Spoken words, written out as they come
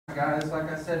Guys, like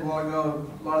I said a while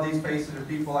ago, a lot of these faces are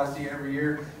people I see every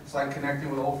year. It's like connecting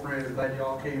with old friends. Glad you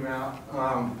all came out.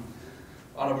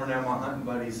 A lot of them are now my hunting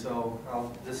buddies, so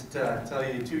I'll just tell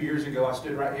you, 2 years ago I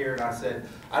stood right here and I said,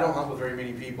 I don't hunt with very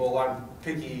many people, I'm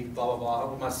picky, blah, blah, blah. I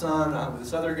hunt with my son, I hunt with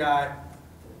this other guy.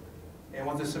 And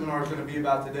what this seminar is going to be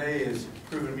about today is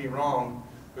proving me wrong,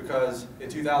 because in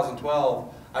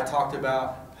 2012 I talked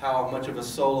about how much of a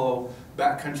solo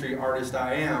backcountry artist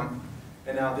I am.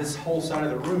 And now this whole side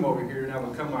of the room over here now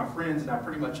become my friends, and I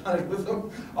pretty much hunted with them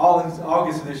all in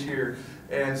August of this year.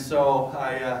 And so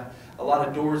a lot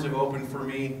of doors have opened for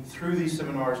me through these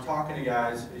seminars, talking to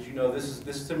guys. As you know, this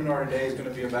seminar today is going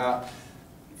to be about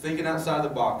thinking outside the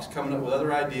box, coming up with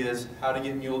other ideas, how to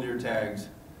get mule deer tags.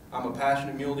 I'm a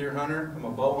passionate mule deer hunter, I'm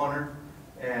a bow hunter,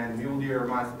 and mule deer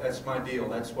that's my deal.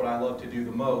 That's what I love to do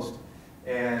the most.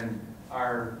 And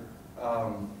our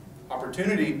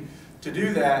opportunity to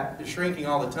do that is shrinking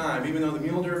all the time. Even though the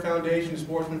Mule Deer Foundation,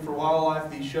 Sportsmen for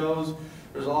Wildlife, these shows,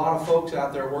 there's a lot of folks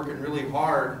out there working really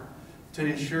hard to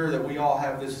ensure that we all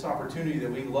have this opportunity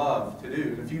that we love to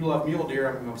do. If you love mule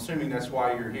deer, I'm assuming that's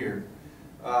why you're here.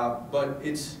 But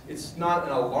it's not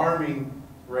an alarming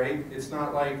rate. It's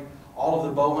not like all of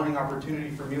the bow hunting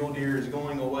opportunity for mule deer is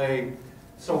going away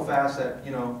so fast that,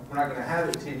 you know, we're not going to have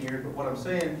it 10 years. But what I'm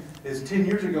saying is 10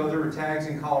 years ago there were tags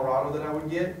in Colorado that I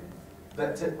would get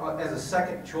that as a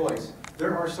second choice.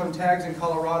 There are some tags in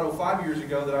Colorado 5 years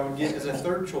ago that I would get as a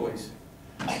third choice.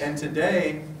 And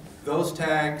today, those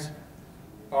tags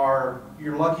are,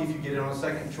 you're lucky if you get it on a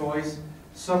second choice.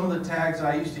 Some of the tags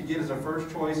I used to get as a first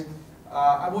choice,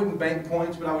 I wouldn't bank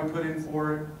points, but I would put in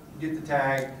for it, get the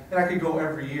tag, and I could go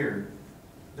every year.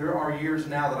 There are years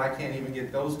now that I can't even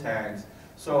get those tags.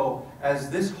 So as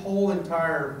this whole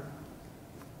entire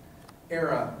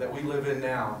era that we live in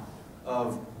now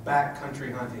of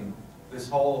backcountry hunting, this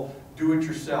whole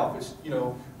do-it-yourself, it's, you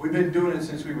know, we've been doing it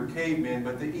since we were cavemen,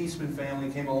 but the Eastman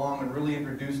family came along and really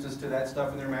introduced us to that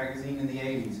stuff in their magazine in the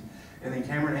 80s. And then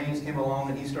Cameron Haynes came along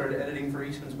and he started editing for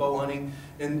Eastman's Bow Hunting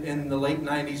in the late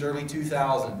 90s, early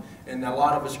 2000. And a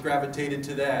lot of us gravitated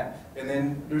to that. And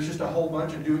then there's just a whole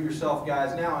bunch of do-it-yourself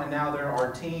guys now, and now there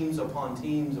are teams upon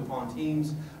teams upon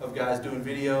teams of guys doing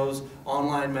videos,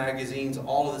 online magazines,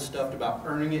 all of this stuff about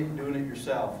earning it and doing it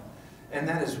yourself. And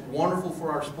that is wonderful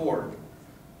for our sport,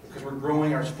 because we're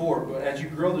growing our sport. But as you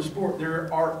grow the sport,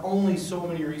 there are only so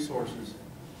many resources.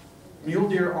 Mule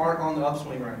deer aren't on the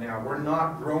upswing right now. We're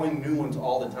not growing new ones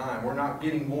all the time. We're not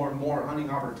getting more and more hunting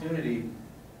opportunity,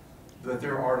 but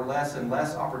there are less and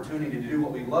less opportunity to do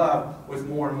what we love with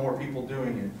more and more people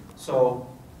doing it. So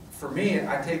for me,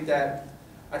 I take that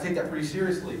pretty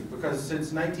seriously, because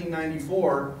since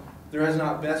 1994, there has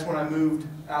not, that's when I moved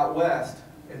out west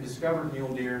and discovered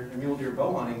mule deer and mule deer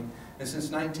bow hunting. And since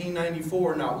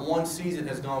 1994, not one season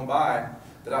has gone by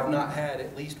that I've not had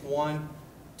at least one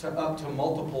to up to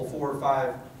multiple 4 or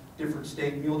 5 different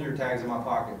state mule deer tags in my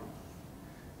pocket.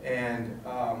 And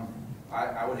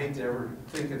I would hate to ever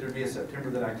think that there'd be a September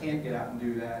that I can't get out and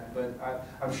do that, but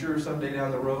I'm sure someday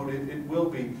down the road it will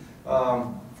be.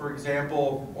 For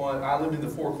example, I lived in the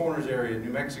Four Corners area,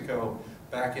 New Mexico,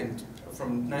 back in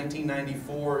from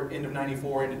 1994, end of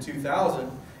 94 into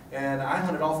 2000, and I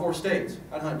hunted all 4 states.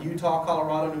 I'd hunt Utah,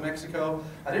 Colorado, New Mexico.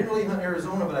 I didn't really hunt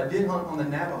Arizona, but I did hunt on the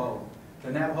Navajo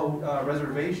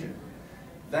reservation.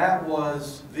 That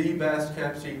was the best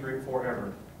kept secret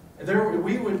forever.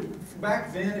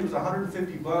 Back then it was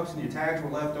 $150 and your tags were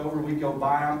left over, we'd go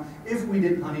buy them if we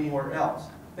didn't hunt anywhere else.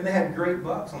 And they had great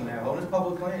bucks on the Navajo, and it's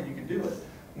public land, you could do it.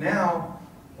 Now,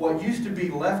 what used to be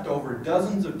leftover,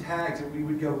 dozens of tags that we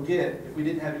would go get if we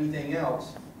didn't have anything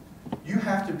else, you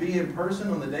have to be in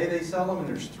person on the day they sell them, and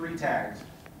there's 3 tags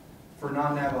for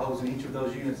non-Navajos in each of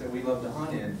those units that we love to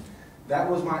hunt in. That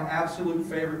was my absolute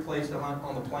favorite place to hunt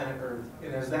on the planet Earth.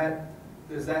 And as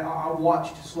I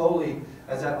watched slowly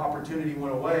as that opportunity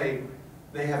went away,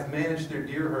 they have managed their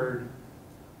deer herd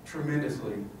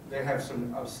tremendously. They have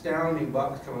some astounding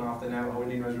bucks coming off the Navajo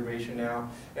Indian Reservation now.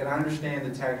 And I understand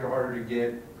the tags are harder to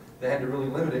get. They had to really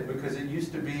limit it, because it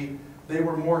used to be, they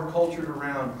were more cultured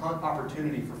around hunt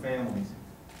opportunity for families.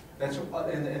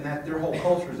 And their whole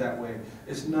culture is that way.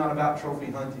 It's not about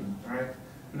trophy hunting, right?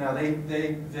 Now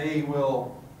they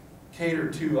will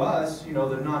cater to us, you know,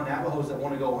 the non-Navajos that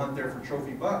want to go hunt there for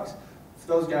trophy bucks. For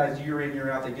those guys, year in, year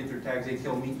out, they get their tags, they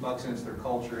kill meat bucks, and it's their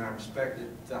culture, and I respect it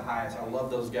to the highest. I love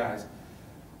those guys.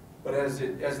 But as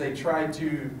they try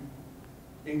to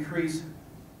increase,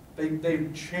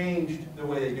 they've changed the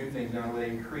way they do things now, where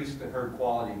they increase the herd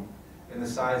quality. and the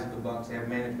size of the bucks. They have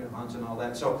management hunts and all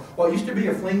that. So what used to be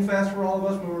a fling fest for all of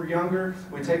us when we were younger,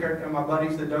 we'd take my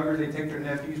buddies, the Duggars, they'd take their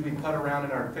nephews, we'd putt around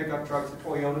in our pickup trucks, the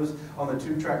Toyotas, on the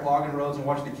 2-track logging roads and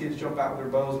watch the kids jump out with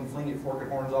their bows and fling at fork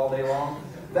and horns all day long.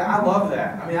 I love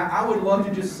that. I mean, I would love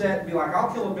to just sit and be like,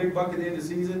 I'll kill a big buck at the end of the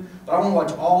season, but I want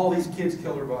to watch all these kids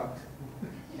kill their bucks.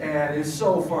 And it's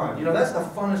so fun. You know, that's the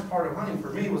funnest part of hunting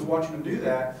for me, was watching them do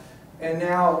that. And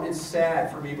now it's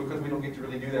sad for me because we don't get to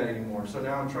really do that anymore. So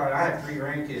now I'm trying, I have 3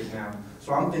 grandkids now,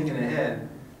 so I'm thinking ahead.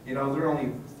 You know, they're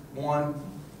only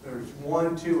there's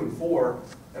 1, 2, and 4,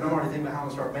 and I'm already thinking about how I'm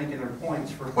going to start making their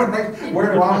points for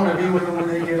where do I want to be with them when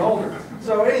they get older.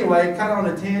 So anyway, kind of on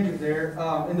a tangent there,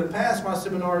 in the past, my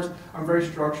seminars, I'm very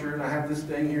structured, and I have this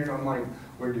thing here, and I'm like,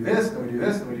 we do this, then we do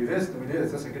this, then we do this, then we do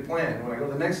this. That's a good plan. And when I go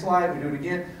to the next slide, we do it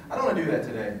again. I don't want to do that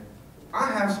today.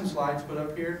 I have some slides put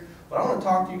up here, but I want to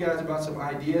talk to you guys about some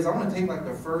ideas. I want to take like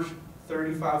the first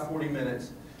 35, 40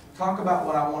 minutes, talk about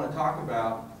what I want to talk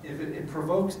about. If it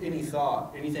provokes any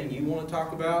thought, anything you want to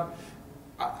talk about,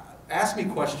 ask me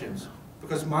questions.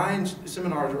 Because my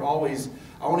seminars are always,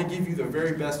 I want to give you the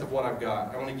very best of what I've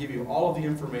got. I want to give you all of the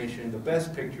information, the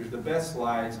best pictures, the best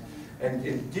slides, and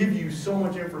give you so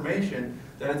much information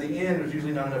that at the end there's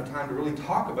usually not enough time to really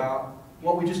talk about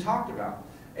what we just talked about.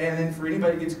 And then for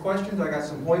anybody that gets questions, I got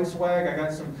some Hoyt swag, I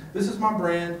got some, this is my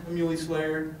brand, Mule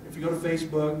Slayer. If you go to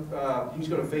Facebook, you can just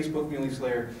go to Facebook Mule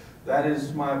Slayer. That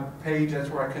is my page,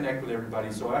 that's where I connect with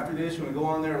everybody. So after this, when we go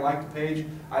on there and like the page,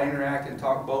 I interact and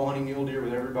talk bow hunting, mule deer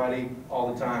with everybody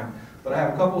all the time. But I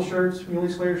have a couple shirts, Mule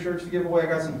Slayer shirts to give away. I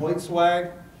got some Hoyt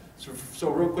swag. So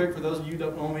real quick, for those of you who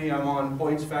don't know me, I'm on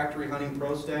Hoyt's Factory Hunting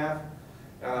Pro staff.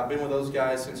 I've been with those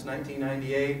guys since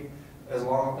 1998, as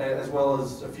well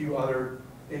as a few other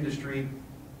industry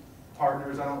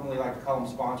partners. I don't really like to call them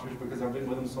sponsors because I've been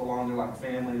with them so long, they're like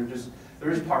family.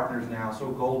 They're just partners now.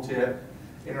 So Gold Tip,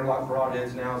 Interlock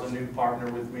Broadheads now is a new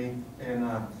partner with me, and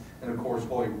of course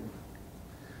Hoyt.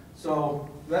 So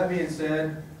that being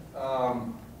said,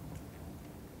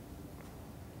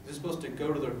 is this supposed to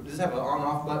go to the, does this have an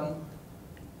on-off button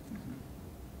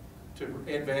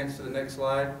to advance to the next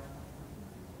slide?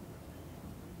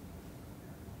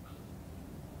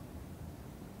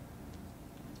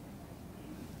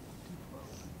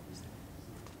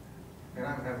 And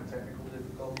I'm having technical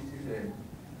difficulty today.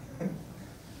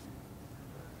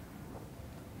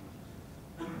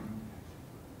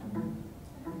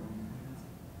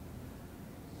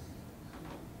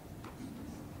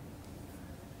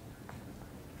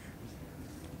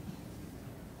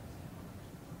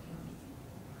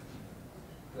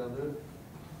 Did I do it?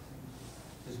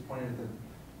 Just pointed at the...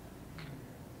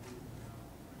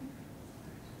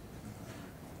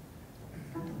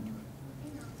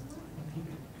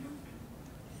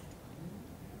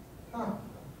 Huh.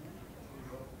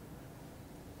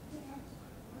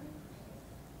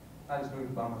 I just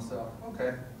moved by myself.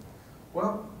 Okay.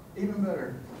 Well, even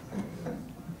better.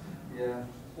 Yeah.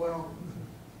 Well,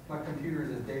 my computer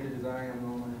is as dated as I am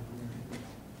normally.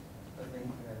 I think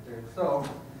right there. So,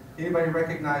 anybody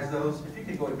recognize those? If you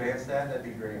could go advance that, that'd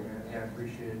be great, man. Yeah, I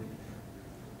appreciate it.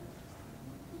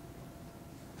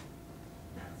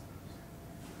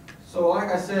 So, like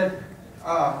I said,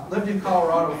 lived in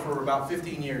Colorado for about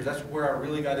 15 years. That's where I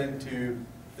really got into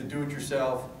the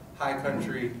do-it-yourself, high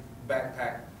country,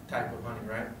 backpack type of hunting,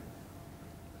 right?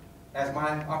 As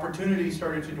my opportunities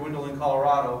started to dwindle in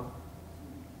Colorado,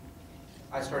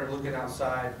 I started looking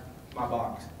outside my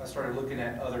box. I started looking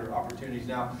at other opportunities.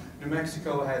 Now, New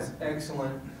Mexico has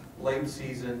excellent late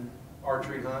season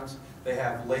archery hunts. They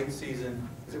have late season,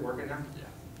 is it working now?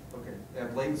 Yeah. Okay, they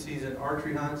have late season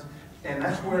archery hunts. And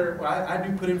that's where I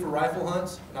do put in for rifle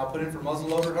hunts, and I'll put in for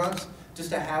muzzleloader hunts,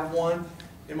 just to have one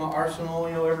in my arsenal.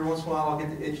 You know, every once in a while I'll get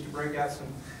the itch to break out some.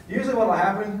 Usually what'll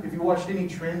happen, if you watched any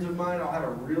trends of mine, I'll have a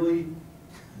really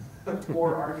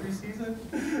poor archery season.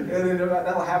 And then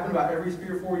that'll happen about every 3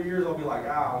 or 4 years. I'll be like,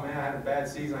 oh man, I had a bad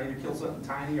season, I need to kill something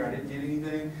tiny, or I didn't get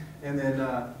anything. And then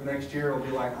the next year it'll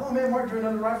be like, oh man, Mark drew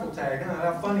another rifle tag.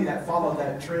 How funny that followed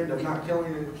that trend of not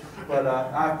killing it. But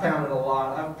I've pounded a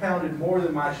lot. I've pounded more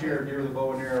than my share of deer with a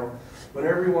bow and arrow. But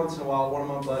every once in a while, one of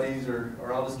my buddies, or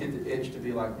I'll just get the itch to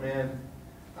be like, man,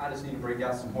 I just need to break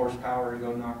out some horsepower and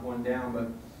go knock one down. But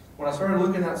when I started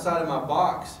looking outside of my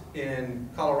box in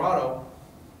Colorado,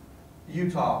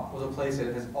 Utah was a place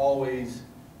that has always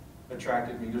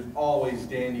attracted me. There's always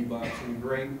dandy bucks and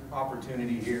great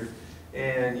opportunity here.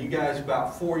 And you guys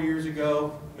about 4 years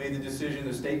ago made the decision,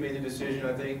 the state made the decision,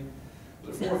 I think,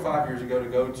 was it 4 or 5 years ago, to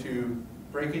go to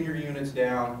breaking your units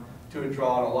down to a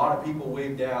draw. And a lot of people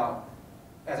wigged out.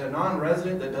 As a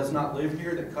non-resident that does not live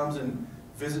here, that comes and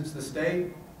visits the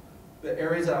state, the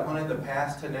areas that I've hunted in the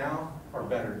past to now are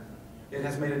better. It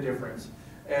has made a difference.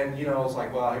 And you know, it's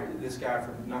like, well, this guy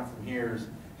from not from here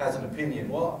has an opinion.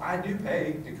 Well, I do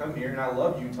pay to come here, and I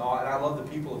love Utah, and I love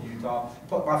the people of Utah.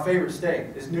 But my favorite state.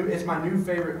 It's my new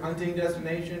favorite hunting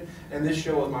destination, and this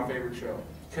show is my favorite show.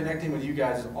 Connecting with you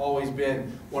guys has always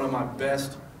been one of my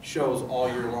best shows all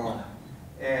year long.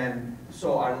 And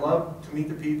so I love to meet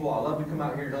the people. I love to come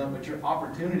out here and hunt, but your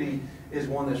opportunity is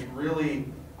one that's really,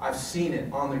 I've seen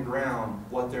it on the ground,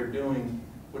 what they're doing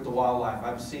with the wildlife.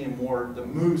 I've seen more, the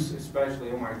moose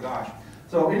especially, oh my gosh.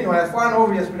 So anyway, I was flying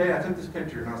over yesterday, I took this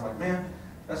picture, and I was like, man,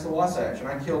 that's the Wasatch, and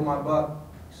I killed my buck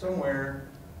somewhere.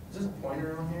 Is this a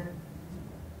pointer on here?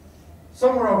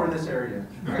 Somewhere over in this area.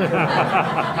 So,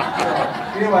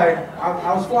 anyway,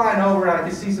 I was flying over, and I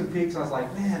could see some peaks, and I was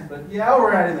like, man, but yeah,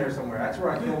 we're right in there somewhere. That's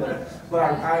where I killed it. But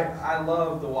I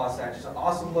love the Wasatch. It's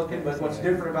awesome looking, but what's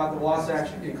different about the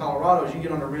Wasatch in Colorado is you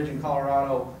get on a ridge in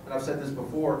Colorado, and I've said this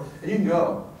before, and you can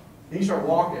go. And you start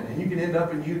walking, and you can end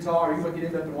up in Utah, or you can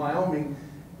end up in Wyoming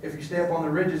if you stay up on the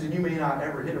ridges, and you may not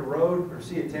ever hit a road or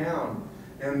see a town.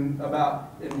 And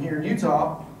here in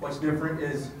Utah, what's different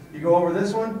is you go over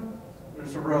this one,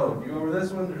 there's a road. You go over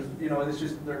this one, there's, you know, it's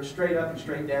just, they're straight up and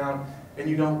straight down, and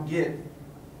you don't get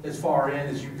as far in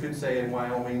as you could say in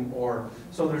Wyoming, or,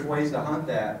 so there's ways to hunt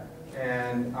that.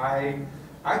 And I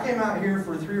came out here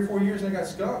for 3 or 4 years, and I got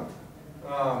skunked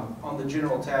on the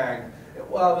general tag.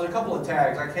 Well, there's a couple of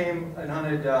tags. I came and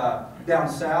hunted down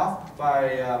south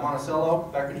by Monticello,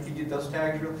 back when you could get those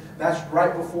tags. That's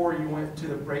right before you went to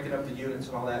the breaking up the units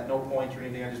and all that. No points or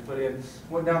anything, I just put in.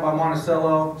 Went down by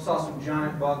Monticello, saw some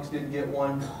giant bucks, didn't get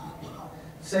one.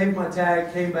 Saved my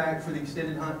tag, came back for the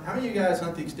extended hunt. How many of you guys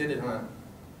hunt the extended hunt?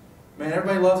 Man,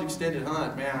 everybody loves extended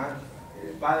hunt, man.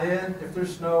 By then, if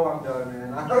there's snow, I'm done,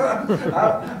 man. I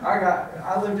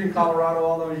lived in Colorado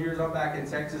all those years. I'm back in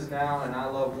Texas now, and I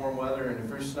love warm weather. And if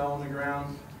there's snow on the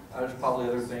ground, there's probably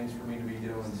other things for me to be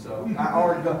doing. So,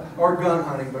 or gun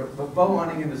hunting, but bow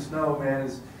hunting in the snow, man,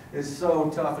 is so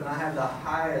tough. And I have the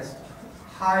highest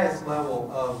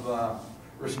level of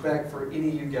respect for any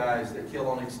of you guys that kill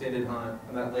on extended hunt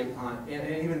and that late hunt,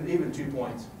 and even 2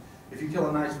 points. If you kill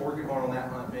a nice working horn on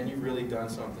that hunt, man, you've really done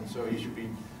something. So you should be.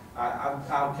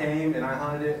 I came and I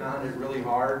hunted it, and I hunted it really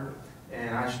hard,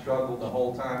 and I struggled the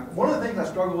whole time. One of the things I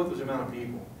struggled with was the amount of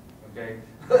people, okay?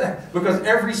 Because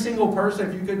every single person,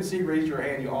 if you couldn't see, raise your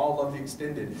hand, you all love the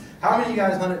extended. How many of you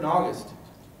guys hunt it in August?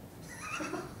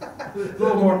 A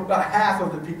little more, about half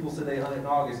of the people said they hunt it in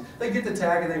August. They get the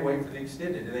tag and they wait for the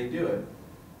extended, and they do it.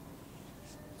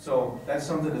 So that's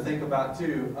something to think about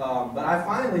too. But I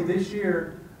finally, this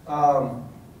year,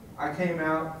 I came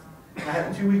out, and I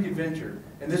had a 2-week adventure.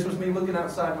 And this was me looking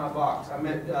outside my box. I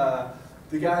met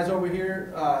the guys over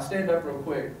here. Stand up real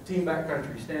quick. Team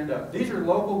Backcountry, stand up. These are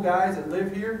local guys that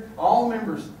live here. All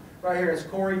members right here. It's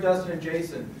Corey, Dustin, and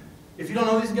Jason. If you don't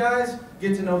know these guys,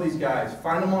 get to know these guys.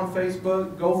 Find them on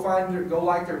Facebook. Go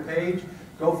like their page.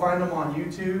 Go find them on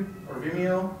YouTube or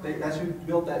Vimeo. That's who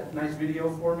built that nice video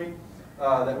for me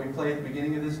that we played at the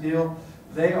beginning of this deal.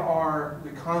 They are the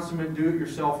consummate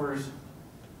do-it-yourselfers.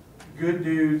 Good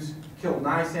dudes. Kill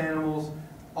nice animals.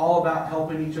 All about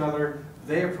helping each other.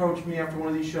 They approached me after one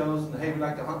of these shows and, hey, we'd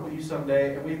like to hunt with you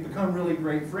someday, and we've become really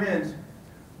great friends.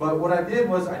 But what I did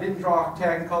was I didn't draw a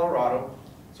tag in Colorado,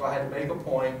 so I had to make a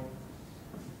point.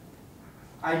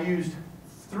 I used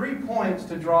 3 points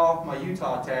to draw my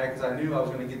Utah tag because I knew I was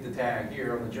going to get the tag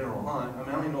here on the general hunt. I mean,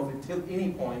 I don't even know if it took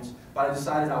any points, but I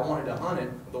decided I wanted to hunt it,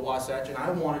 the Wasatch, and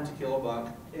I wanted to kill a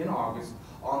buck in August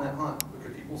on that hunt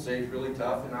because people say it's really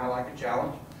tough, and I like a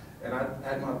challenge. And I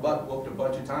had my butt whooped a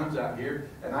bunch of times out here,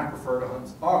 and I prefer to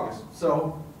hunt August.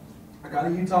 So I got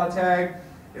a Utah tag,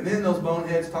 and then those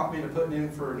boneheads talked me into putting in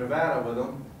for Nevada with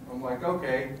them. I'm like,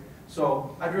 okay.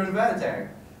 So I drew a Nevada tag,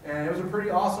 and it was a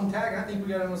pretty awesome tag. I think we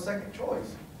got it on the second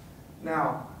choice.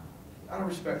 Now, out of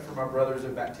respect for my brothers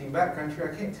at Team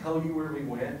Backcountry, I can't tell you where we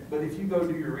went, but if you go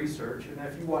do your research, and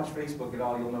if you watch Facebook at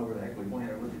all, you'll know where the heck we went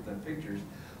or look at the pictures.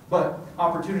 But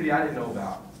opportunity I didn't know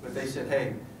about, but they said,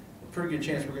 hey, pretty good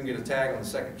chance we're going to get a tag on the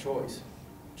second choice.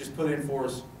 Just put in for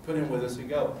us, put in with us and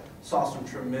go. Saw some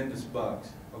tremendous bucks,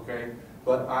 okay?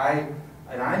 But I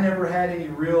never had any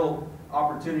real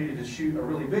opportunity to shoot a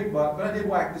really big buck, but I did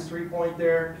whack this 3-point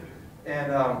there.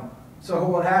 And so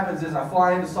what happens is I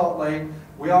fly into Salt Lake,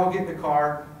 we all get in the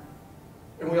car,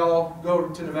 and we all go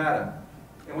to Nevada.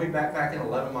 And we backpack in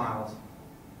 11 miles.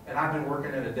 And I've been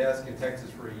working at a desk in Texas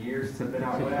for a year since I've been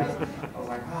out west. I was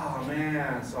like, oh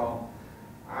man, so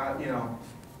you know,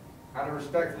 out of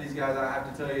respect for these guys, I have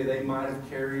to tell you, they might have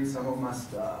carried some of my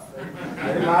stuff.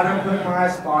 They might have put my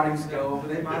spotting scope,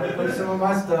 they might have put some of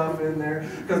my stuff in there,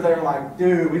 because they're like,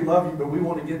 dude, we love you, but we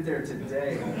want to get there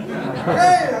today. I'm like,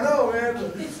 hey, I know,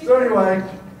 man. So anyway,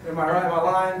 am I right? Am I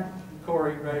lying?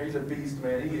 Corey, right? He's a beast,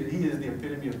 man. He is the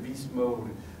epitome of beast mode.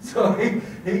 So he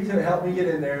helped me get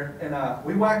in there, and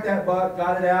we whacked that buck,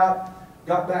 got it out,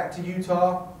 got back to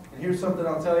Utah, and here's something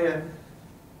I'll tell you.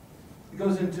 It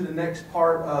goes into the next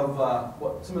part of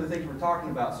what some of the things we're talking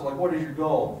about. So like, what is your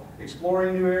goal?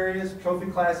 Exploring new areas, trophy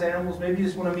class animals, maybe you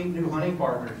just want to meet new hunting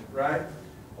partners, right?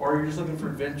 Or you're just looking for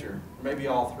adventure, or maybe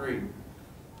all three.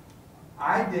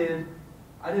 I did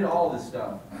all this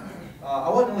stuff. I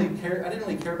didn't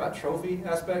really care about trophy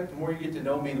aspect. The more you get to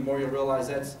know me, the more you'll realize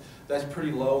that's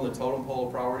pretty low in the totem pole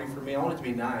of priority for me. I want it to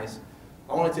be nice.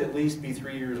 I want it to at least be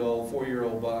 3 years old,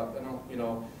 4-year-old buck. I don't, you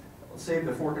know, save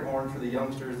the fork and horn for the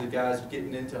youngsters, the guys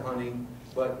getting into hunting.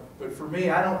 But for me,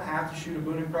 I don't have to shoot a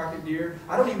Boone and Crockett deer.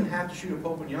 I don't even have to shoot a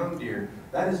Pope and Young deer.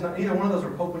 That is not, either one of those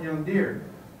are Pope and Young deer.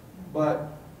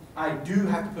 But I do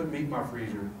have to put meat in my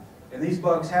freezer. And these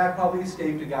bucks have probably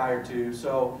escaped a guy or two.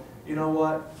 So, you know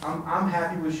what? I'm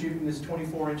happy with shooting this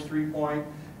 24-inch 3-point.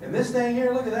 And this thing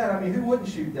here, look at that. I mean, who wouldn't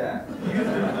shoot that?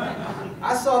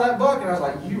 I saw that buck and I was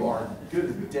like, you are good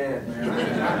as dead, man.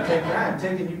 I am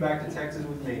taking you back to Texas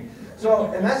with me.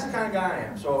 So, and that's the kind of guy I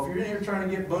am. So if you're in here trying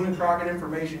to get Boone and Crockett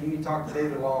information, you need to talk to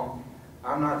David Long.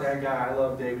 I'm not that guy. I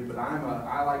love David, but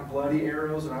I like bloody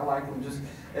arrows, and I like them just.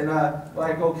 And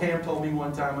like old Cam told me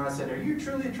one time, I said, "Are you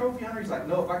truly a trophy hunter?" He's like,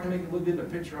 "No. If I can make it look good in a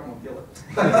picture, I'm gonna kill it."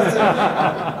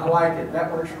 I like it.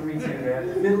 That works for me too, man.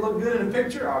 If it look good in a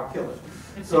picture, I'll kill it.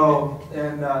 So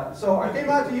so I came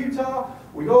out to Utah.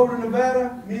 We go over to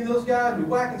Nevada. Me and those guys, we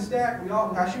whack and stack.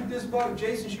 I shoot this buck.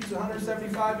 Jason shoots a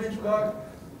 175-inch buck.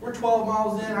 We're 12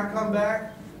 miles in. I come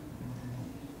back,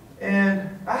 and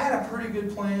I had a pretty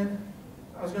good plan.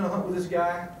 I was going to hunt with this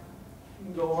guy,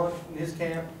 go hunt in his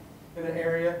camp in an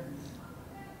area.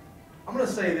 I'm going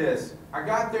to say this. I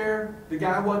got there. The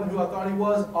guy wasn't who I thought he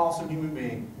was. Awesome human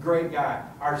being. Great guy.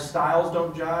 Our styles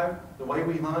don't jive. The way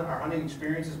we hunt, our hunting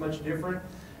experience is much different.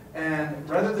 And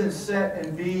rather than sit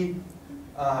and be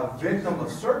a victim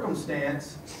of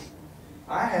circumstance,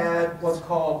 I had what's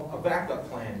called a backup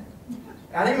plan.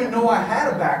 I didn't even know I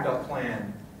had a backup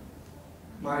plan.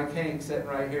 My Hank sitting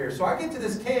right here. So I get to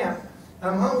this camp, and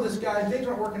I'm hunting with this guy, and things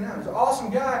aren't working out. He's an awesome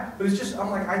guy, but it's just,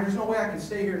 I'm like, there's no way I can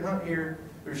stay here and hunt here.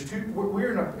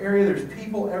 We're in an area, there's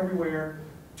people everywhere,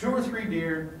 2 or 3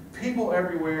 deer, people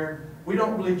everywhere. We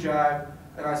don't really jive.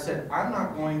 And I said, I'm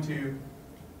not going to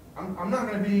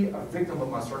be a victim of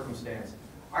my circumstance.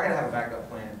 I gotta have a backup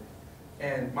plan.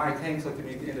 And Mike Hanks looked at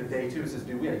me at the end of day 2 and says,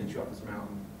 dude, we gotta get you up this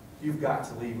mountain. You've got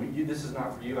to leave. This is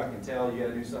not for you, I can tell. You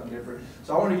gotta do something different.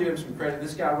 So I want to give him some credit.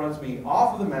 This guy runs me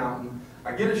off of the mountain.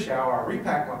 I get a shower, I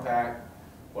repack my pack.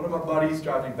 One of my buddies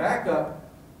drives me back up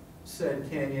said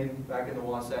canyon, back in the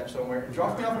Wasatch somewhere, and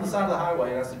dropped me off on the side of the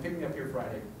highway, and I said, pick me up here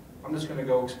Friday. I'm just gonna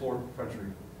go explore the country.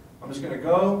 I'm just gonna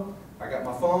go. I got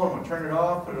my phone, I'm gonna turn it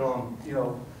off, put it on, you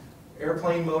know,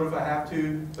 airplane mode if I have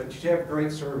to, but you have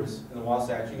great service in the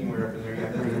Wasatch. Anywhere up in there, you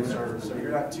have pretty good service, so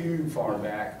you're not too far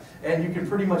back. And you can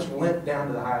pretty much limp down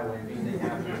to the highway if anything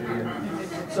happens to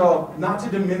you. So, not to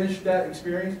diminish that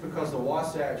experience, because the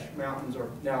Wasatch Mountains are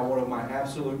now one of my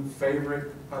absolute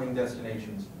favorite hunting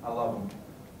destinations. I love them.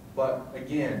 But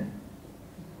again,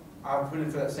 I put in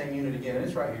for that same unit again, and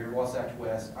it's right here, Wasatch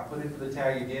West. I put in for the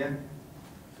tag again.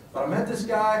 But I met this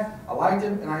guy, I liked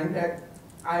him, and I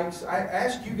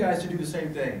ask you guys to do the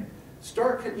same thing.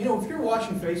 Start, you know, if you're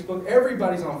watching Facebook,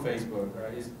 everybody's on Facebook,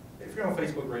 right? If you're on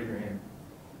Facebook, raise your hand.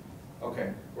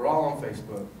 Okay, we're all on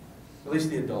Facebook. At least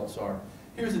the adults are.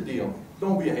 Here's the deal.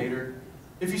 Don't be a hater.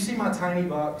 If you see my tiny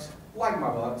bucks, like my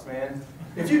bucks, man.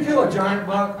 If you kill a giant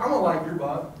buck, I'm gonna like your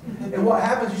buck. And what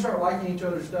happens, you start liking each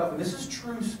other's stuff. And this is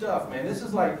true stuff, man. This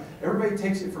is like, everybody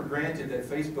takes it for granted that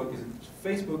Facebook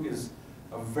is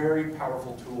a very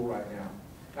powerful tool right now.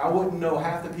 I wouldn't know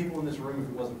half the people in this room if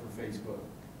it wasn't for Facebook.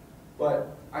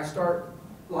 But I start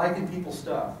liking people's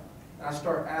stuff, and I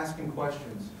start asking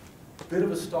questions. A bit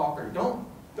of a stalker. Don't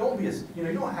be a, you know,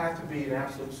 you don't have to be an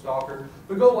absolute stalker,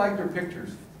 but go like their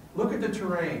pictures. Look at the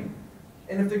terrain.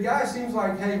 And if the guy seems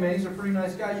like, hey man, he's a pretty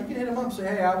nice guy, you can hit him up and say,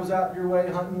 hey, I was out your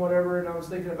way hunting, whatever, and I was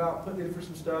thinking about putting in for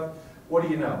some stuff. What do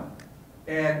you know?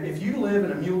 And if you live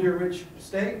in a mule deer rich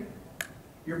state,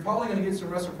 you're probably going to get some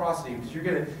reciprocity, because you're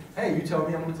going to, hey, you tell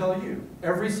me, I'm going to tell you.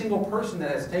 Every single person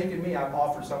that has taken me, I've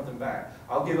offered something back.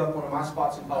 I'll give up one of my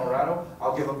spots in Colorado.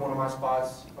 I'll give up one of my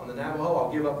spots on the Navajo.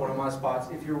 I'll give up one of my spots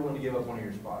if you're willing to give up one of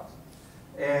your spots.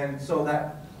 And so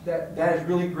that is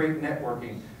really great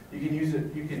networking. You can use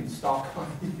it, you can stalk on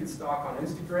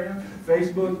Instagram,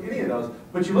 Facebook, any of those.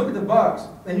 But you look at the bucks,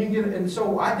 and you can get, and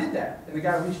so I did that. And the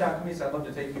guy reached out to me and said, I'd love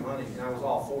to take you hunting, and I was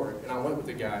all for it. And I went with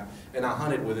the guy, and I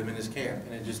hunted with him in his camp,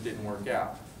 and it just didn't work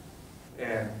out.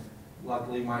 And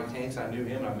luckily, Mike Hanks, I knew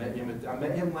him. I met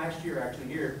him last year, actually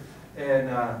here,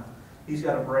 and he's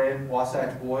got a brand,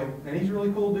 Wasatch Boy, and he's a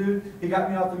really cool dude. He got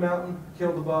me off the mountain,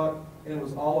 killed the buck, and it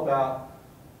was all about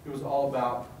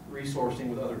resourcing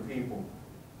with other people.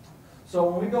 So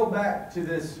when we go back to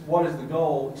this, what is the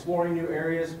goal? Exploring new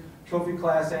areas, trophy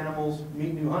class animals,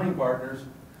 meet new hunting partners.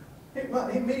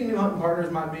 Meeting new hunting partners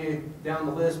might be down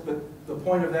the list, but the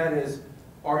point of that is,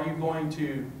 are you going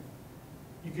to,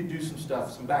 you could do some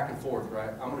stuff, some back and forth, right?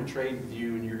 I'm going to trade with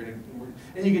you, and you're going to,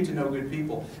 and you get to know good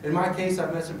people. In my case,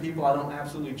 I've met some people I don't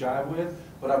absolutely jive with,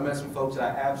 but I've met some folks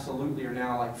that absolutely are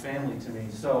now like family to me.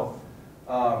 So,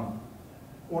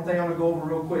 one thing I'm going to go over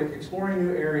real quick, exploring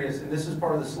new areas, and this is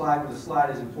part of the slide, but the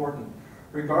slide is important.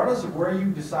 Regardless of where you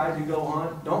decide to go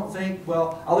hunt, don't think,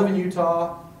 well, I live in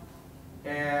Utah,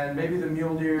 and maybe the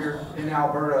mule deer in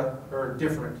Alberta are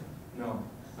different. No.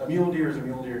 A mule deer is a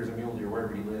mule deer is a mule deer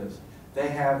wherever he lives. They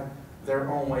have their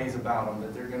own ways about them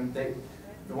that they're going to,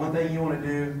 the one thing you want to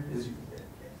do is,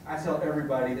 I tell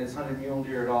everybody that's hunted mule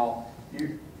deer at all,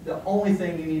 the only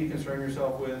thing you need to concern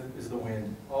yourself with is the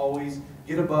wind. Always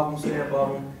get above them, stay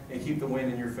above them, and keep the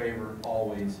wind in your favor,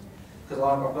 always. Because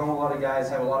I've known a lot of guys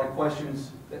have a lot of questions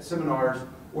at seminars,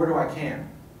 where do I camp?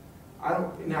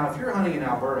 Now, if you're hunting in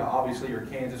Alberta, obviously, or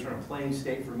Kansas, or in a plain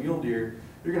state for mule deer,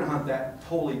 you're going to hunt that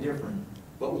totally different.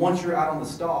 But once you're out on the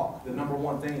stalk, the number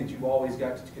one thing that you've always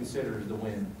got to consider is the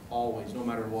wind. Always, no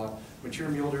matter what. Mature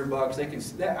mule deer bucks,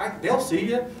 they'll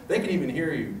see you, they can even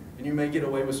hear you, and you may get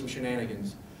away with some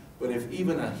shenanigans. But if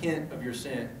even a hint of your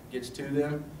scent gets to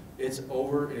them, it's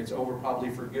over, and it's over probably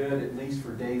for good, at least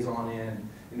for days on end.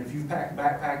 And if you've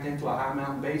backpacked into a high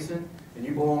mountain basin, and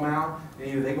you blow them out, and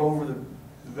either they go over the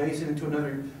basin into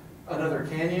another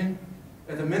canyon,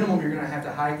 at the minimum you're going to have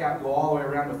to hike out and go all the way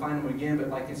around to find them again. But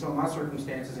like in some of my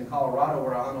circumstances in Colorado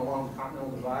where I hunt along the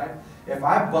Continental Divide, if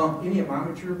I bump any of my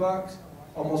mature bucks,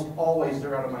 almost always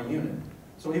they're out of my unit.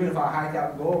 So even if I hike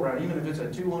out and go around, even if it's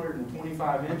a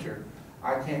 225 incher,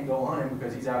 I can't go on him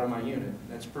because he's out of my unit.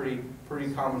 That's pretty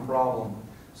common problem.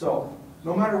 So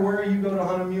no matter where you go to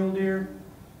hunt a mule deer,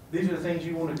 these are the things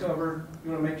you want to cover.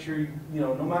 You want to make sure you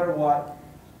know, no matter what,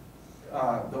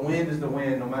 the wind is the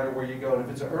wind, no matter where you go. And if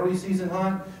it's an early season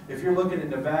hunt, if you're looking at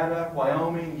Nevada,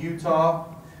 Wyoming, Utah,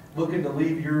 looking to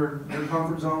leave your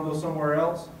comfort zone, go somewhere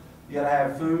else, you got to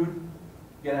have food,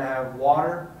 you got to have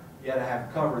water, you got to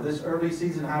have cover. This early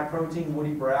season high protein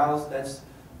woody browse, that's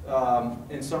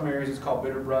in some areas it's called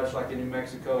bitter brush, like in New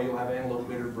Mexico you'll have antelope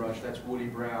bitter brush, that's woody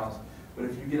browse. But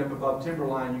if you get up above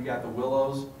timberline, you got the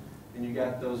willows, and you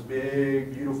got those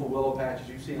big, beautiful willow patches.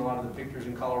 You've seen a lot of the pictures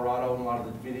in Colorado and a lot of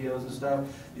the videos and stuff.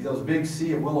 Those big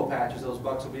sea of willow patches, those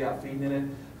bucks will be out feeding in it.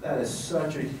 That is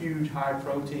such a huge high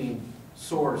protein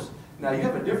source. Now you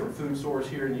have a different food source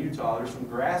here in Utah. There's some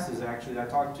grasses actually. I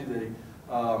talked to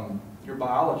your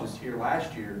biologist here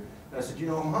last year. And I said, you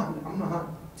know, I'm going to hunt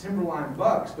timberline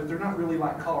bucks, but they're not really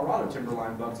like Colorado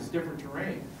timberline bucks. It's different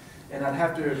terrain. And I'd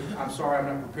have to, I'm sorry, I'm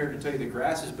not prepared to tell you the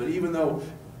grasses, but even though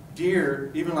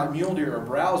deer, even like mule deer are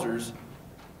browsers,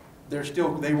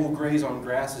 they will graze on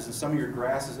grasses, and some of your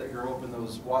grasses that grow up in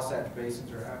those Wasatch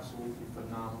basins are absolutely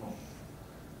phenomenal.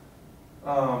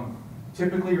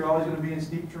 Typically, you're always going to be in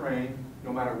steep terrain,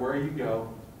 no matter where you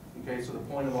go. Okay, so the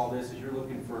point of all this is you're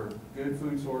looking for good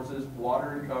food sources,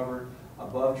 water and cover,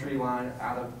 above tree line,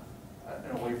 out of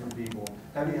and away from people.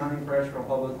 Heavy hunting pressure on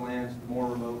public lands, the more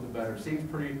remote, the better. Seems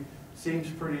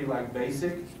pretty like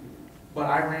basic. But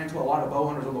I ran into a lot of bow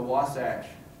hunters on the Wasatch,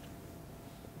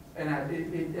 and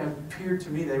it appeared to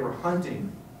me they were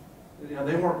hunting. You know,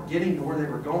 they weren't getting to where they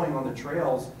were going on the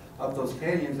trails up those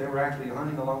canyons. They were actually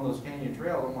hunting along those canyon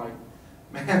trails. I'm like,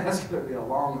 man, that's going to be a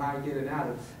long hike in and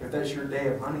out. If that's your day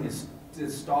of hunting, is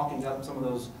stalking up some of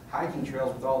those hiking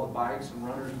trails with all the bikes and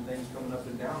runners and things coming up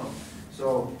and down them.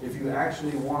 So if you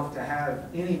actually want to have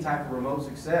any type of remote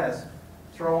success,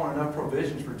 throw on enough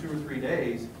provisions for 2 or 3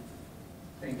 days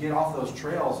and get off those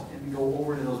trails and go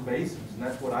over to those basins. And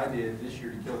that's what I did this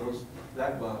year to kill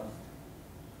that buck.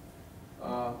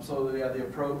 So yeah, the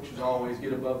approach is always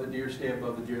get above the deer, stay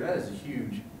above the deer. That is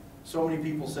huge. So many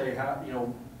people say, how, you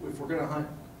know, if we're going to hunt,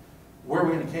 where are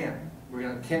we going to camp? We're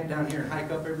going to camp down here and hike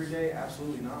up every day?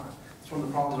 Absolutely not. It's one of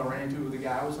the problems I ran into with the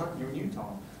guy I was hunting here in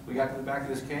Utah. We got to the back of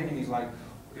this canyon, he's like,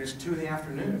 it's 2 in the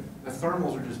afternoon. The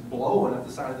thermals are just blowing up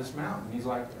the side of this mountain. He's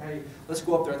like, hey, let's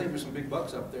go up there. I think there's some big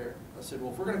bucks up there. I said,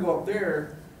 well, if we're going to go up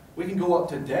there, we can go up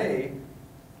today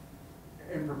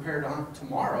and prepare to hunt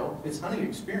tomorrow. It's hunting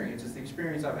experience. It's the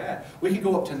experience I've had. We can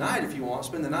go up tonight if you want,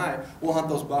 spend the night. We'll hunt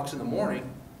those bucks in the morning.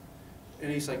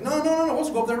 And he's like, no, let's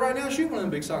go up there right now and shoot one of them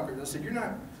big suckers. I said, you're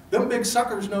not, them big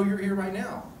suckers know you're here right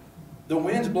now. The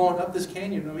wind's blowing up this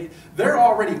canyon. I mean, they're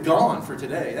already gone for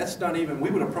today. That's not even, we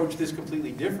would approach this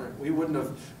completely different. We wouldn't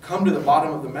have come to the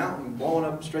bottom of the mountain, blowing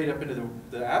up straight up into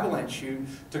the avalanche chute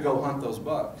to go hunt those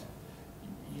bucks.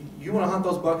 You want to hunt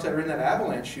those bucks that are in that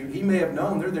avalanche chute. He may have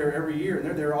known they're there every year, and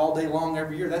they're there all day long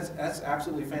every year. That's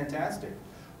absolutely fantastic.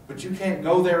 But you can't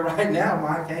go there right now,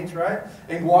 Mike Hanks, right?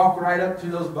 And walk right up to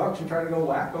those bucks and try to go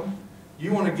whack them.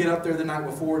 You want to get up there the night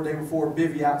before, day before,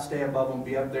 bivvy out, stay above them,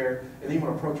 be up there, and then you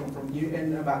want to approach them from you.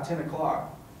 And about 10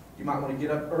 o'clock, you might want to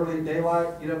get up early at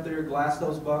daylight, get up there, glass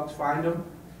those bucks, find them,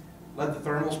 let the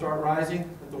thermal start rising,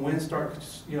 let the wind start,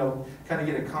 kind of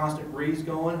get a constant breeze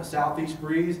going, a southeast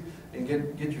breeze, and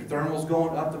get your thermals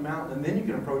going up the mountain, and then you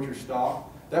can approach your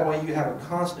stalk. That way you have a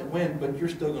constant wind, but you're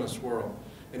still going to swirl.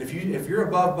 And if you're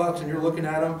above bucks and you're looking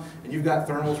at them and you've got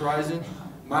thermals rising,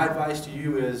 my advice to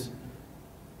you is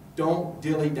don't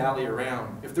dilly-dally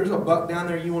around. If there's a buck down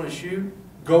there you want to shoot,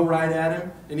 go right at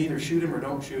him and either shoot him or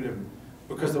don't shoot him,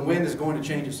 because the wind is going to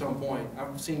change at some point.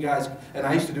 I've seen guys, and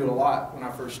I used to do it a lot when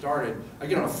I first started, I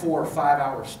get on a 4 or 5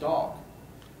 hour stalk.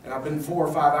 And I've been 4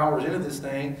 or 5 hours into this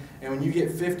thing, and when you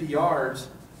get 50 yards,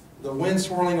 the wind's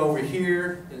swirling over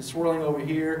here and swirling over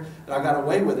here, and I got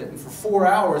away with it. And for 4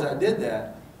 hours I did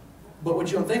that. But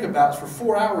what you don't think about is for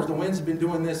 4 hours the wind's been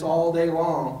doing this all day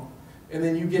long, and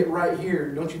then you get right here.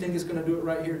 Don't you think it's going to do it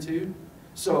right here too?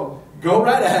 So go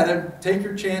right at him, take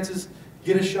your chances,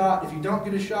 get a shot. If you don't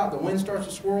get a shot, the wind starts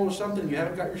to swirl or something, you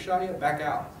haven't got your shot yet, back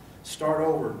out. Start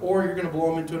over. Or you're going to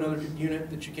blow them into another unit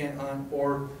that you can't hunt,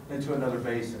 or into another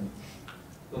basin.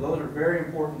 So those are very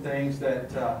important things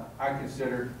that I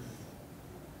consider.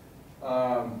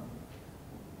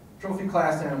 Trophy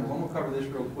class animals. I'm going to cover this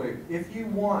real quick. If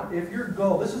your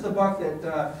goal, this is the buck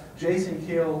that Jason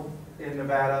killed in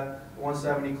Nevada,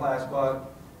 170 class buck.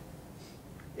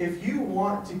 If you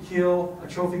want to kill a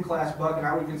trophy class buck, and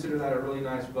I would consider that a really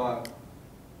nice buck,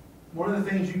 one of the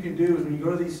things you can do is when you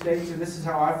go to these states, and this is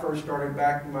how I first started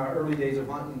back in my early days of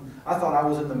hunting, I thought I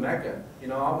was in the Mecca.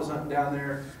 I was hunting down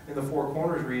there in the Four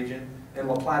Corners region, and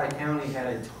La Plata County had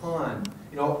a ton.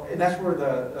 And that's where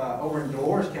over in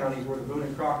Dolores County is where the Boone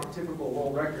and Crockett typical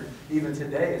world record, even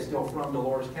today, is still from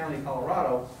Dolores County,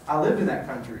 Colorado. I lived in that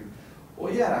country.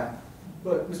 Well, yeah,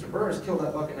 but Mr. Burris killed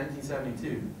that buck in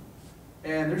 1972.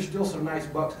 And there's still some nice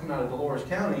bucks coming out of Dolores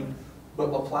County,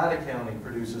 but La Plata County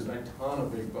produces a ton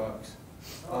of big bucks.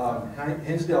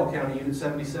 Hinsdale County, Unit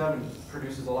 77,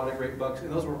 produces a lot of great bucks,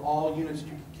 and those were all units you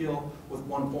could kill with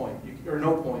 1 point, or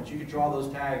no points. You could draw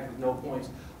those tags with no points.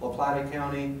 La Plata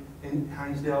County,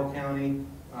 Hinsdale County,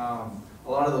 a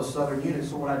lot of those southern units.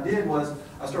 So what I did was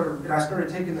I started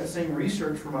taking that same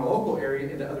research from my local area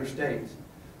into other states.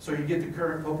 So you get the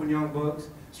current Pope and Young books,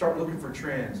 start looking for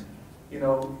trends.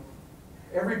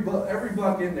 Every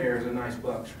buck in there is a nice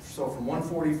buck. So from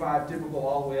 145 typical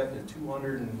all the way up to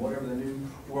 200 and whatever the new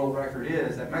world record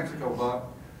is, that Mexico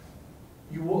buck,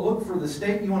 you will look for the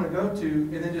state you want to go to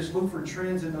and then just look for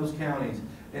trends in those counties.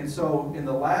 And so in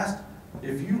the last,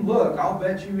 if you look, I'll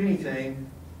bet you anything,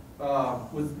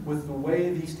 with the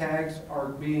way these tags are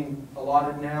being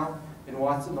allotted now in the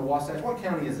Wasatch. What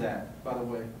county is that, by the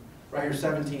way? Right here,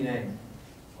 17A.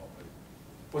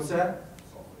 What's that?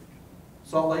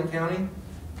 Salt Lake County.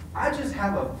 I just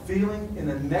have a feeling in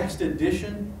the next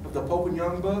edition of the Pope and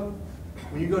Young book,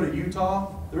 when you go to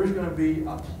Utah, there's going to be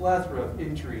a plethora of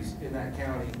entries in that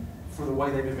county for the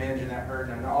way they've been managing that herd.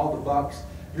 And all the bucks,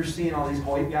 you're seeing all these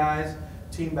Hoyt guys,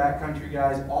 Team Backcountry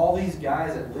guys, all these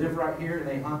guys that live right here and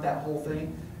they hunt that whole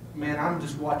thing. Man, I'm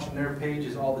just watching their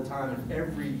pages all the time, and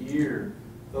every year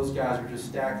those guys are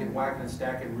just whacking and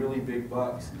stacking really big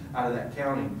bucks out of that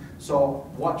county. So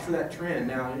watch for that trend.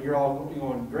 Now, you're all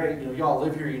going, great, y'all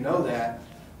live here, you know that.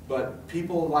 But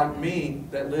people like me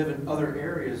that live in other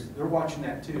areas, they're watching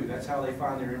that too. That's how they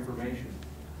find their information.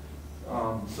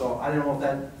 So I don't know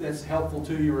if that's helpful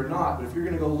to you or not, but if you're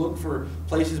going to go look for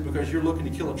places because you're looking to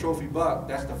kill a trophy buck,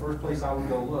 that's the first place I would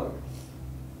go look.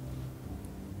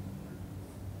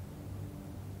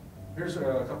 Here's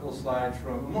a couple of slides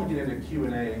from, I'm going to get into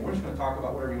Q&A. We're just going to talk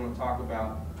about whatever you want to talk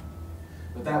about.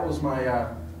 But that was my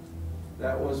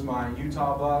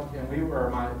Utah buck, and we were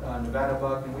my Nevada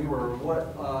buck, and we were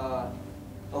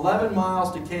 11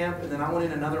 miles to camp, and then I went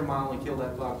in another mile and killed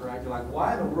that buck. Right? You're like,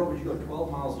 why in the world would you go 12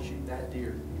 miles to shoot that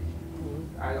deer?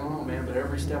 I don't know, man, but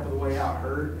every step of the way out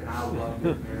hurt, and I loved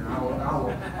it, man.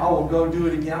 I will go do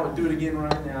it again. I would do it again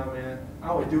right now, man.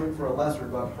 I would do it for a lesser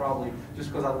buck probably, just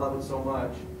because I love it so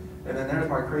much. And then there's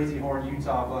my crazy horn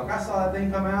Utah buck. I saw that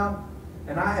thing come out,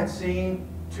 and I had seen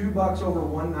 2 bucks over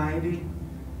 190,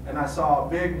 and I saw a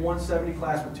big 170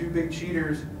 class with 2 big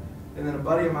cheaters, and then a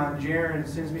buddy of mine, Jaron,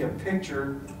 sends me a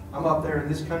picture. I'm up there in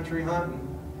this country hunting,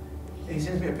 and he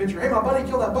sends me a picture. Hey, my buddy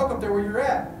killed that buck up there where you're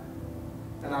at.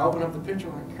 And I open up the picture,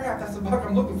 I'm like, crap, that's the buck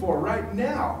I'm looking for right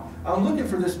now. I'm looking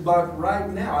for this buck right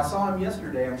now. I saw him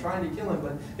yesterday. I'm trying to kill him,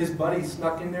 but his buddy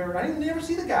snuck in there. I didn't ever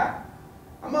see the guy.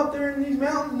 I'm up there in these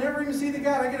mountains, never even see the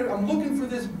guy. I'm looking for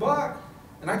this buck,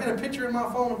 and I get a picture in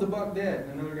my phone of the buck dead,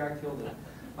 and another guy killed it.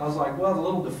 I was like, well, a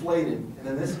little deflated. And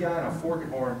then this guy in a forked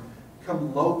horn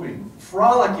come loping,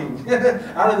 frolicking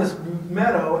out of this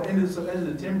meadow into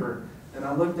the timber. And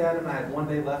I looked at him, I had 1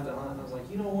 day left to hunt. I was like,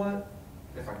 you know what?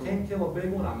 If I can't kill a big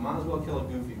one, I might as well kill a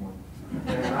goofy one.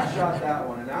 And I shot that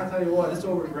one. And I tell you what, it's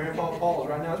over at Grandpa Paul's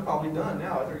right now. It's probably done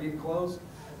now. They're getting close.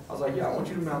 I was like, yeah, I want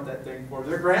you to mount that thing for me.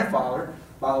 Their grandfather,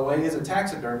 by the way, is a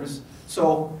taxidermist.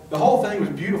 So the whole thing was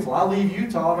beautiful. I leave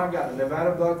Utah, and I've got a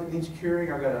Nevada buck that needs curing.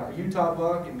 I've got a Utah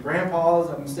buck, and Grandpa's,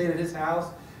 I'm staying at his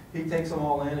house. He takes them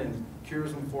all in and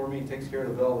cures them for me. He takes care of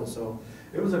the velvet. So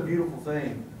it was a beautiful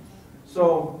thing.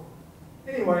 So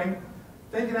anyway,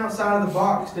 thinking outside of the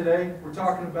box today, we're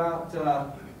talking about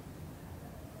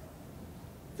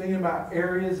thinking about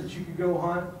areas that you could go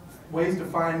hunt, ways to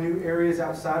find new areas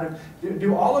outside of.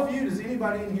 Do all of you, does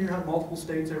anybody in here hunt multiple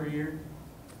states every year?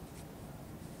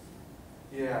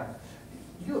 Yeah.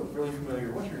 You look really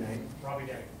familiar. What's your name? Robbie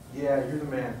Day. Yeah, you're the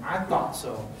man. I thought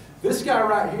so. This guy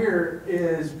right here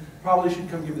probably should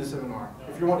come give this seminar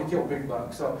if you want to kill big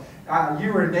bucks. So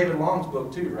you were in David Long's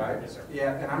book too, right? Yes, sir.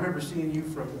 Yeah, and I remember seeing you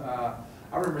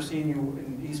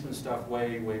in Eastman stuff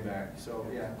way back. So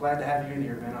yeah, glad to have you in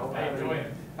here, man. I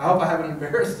hope I haven't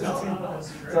embarrassed you. No, this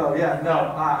is great. So yeah,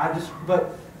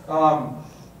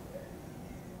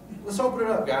 let's open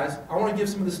it up, guys. I want to give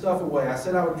some of this stuff away. I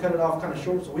said I would cut it off kind of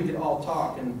short so we could all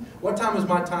talk. And what time is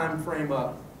my time frame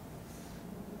up?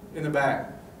 In the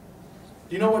back.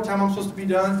 Do you know what time I'm supposed to be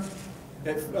done?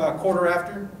 At quarter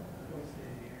after?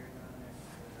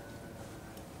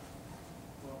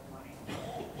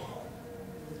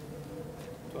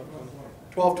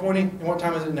 12:20. And what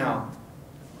time is it now?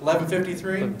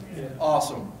 11:53? Yeah.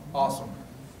 Awesome. Awesome.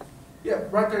 Yeah,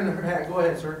 right there in the hat. Go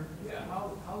ahead, sir. Yeah,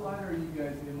 how light are you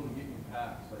guys able to get your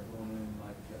packs, like going in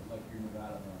like your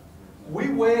Nevada hunt? We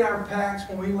weighed our packs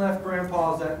when we left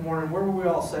Grandpa's that morning. Where were we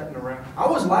all sitting around? I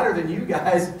was lighter than you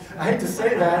guys. I hate to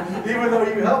say that, even though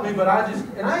you helped me, but I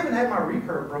even had my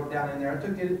recurve broke down in there.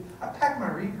 I packed my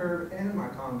recurve and my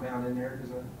compound in there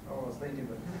because I was thinking,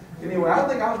 but anyway, I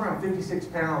think I was around 56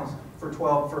 pounds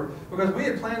because we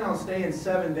had planned on staying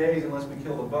 7 days unless we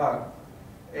killed a buck.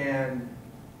 And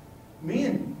me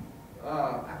and,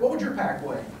 what would your pack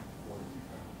weigh?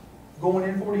 Going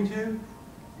in 42?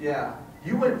 Yeah.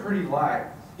 You went pretty light.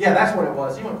 Yeah, that's what it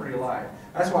was. He went pretty light.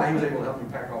 That's why he was able to help me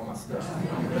pack all my stuff.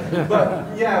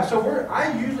 But yeah, so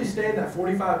I usually stay in that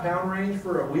 45-pound range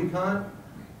for a week hunt,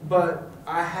 but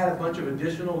I had a bunch of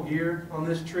additional gear on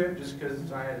this trip just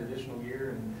because I had additional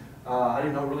gear, and I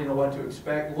didn't really know what to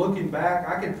expect. Looking back,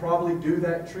 I could probably do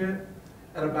that trip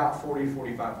at about 40,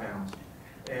 45 pounds.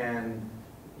 And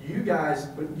you guys,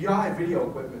 but y'all had video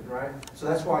equipment, right? So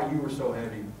that's why you were so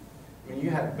heavy. I mean,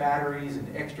 you had batteries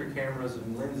and extra cameras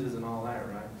and lenses and all that,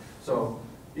 right? So,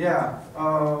 yeah.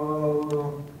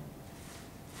 So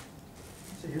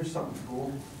here's something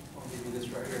cool. I'll give you this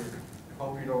right here.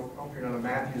 Hope you're not a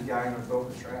Matthews guy and gonna throw it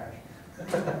in the trash.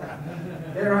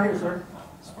 Yeah, right here, sir.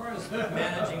 As far as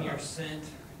managing your scent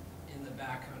in the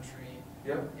backcountry,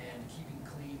 Yep. and keeping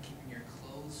clean, keeping your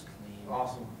clothes clean.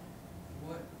 Awesome.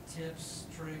 What tips,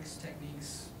 tricks,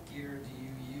 techniques, gear do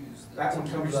you use That to one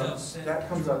keep comes yourself up. scent? That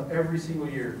comes up every single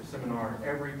year seminar.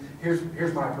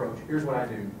 Here's my approach. Here's what I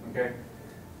do. Okay,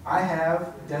 I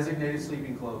have designated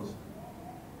sleeping clothes.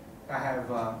 I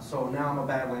have so now I'm a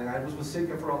Badlands. I was with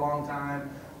Sitka for a long time.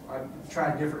 I've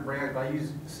tried different brands, but I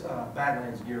use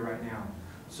Badlands gear right now.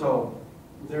 So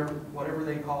they're whatever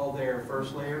they call their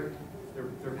first layer,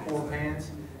 their core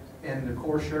pants and the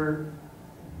core shirt,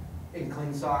 and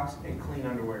clean socks and clean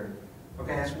underwear.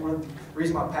 Okay, that's one of the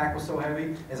reason my pack was so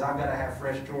heavy is I've got to have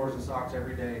fresh drawers and socks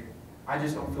every day. I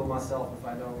just don't feel myself if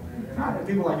I don't. And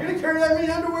people are like, you didn't carry that many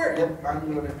underwear? Yep, I'm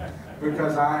doing it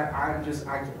because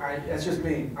that's just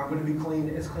me. I'm going to be clean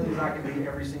as I can be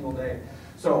every single day.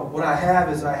 So what I have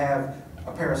is I have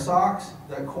a pair of socks,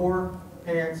 the core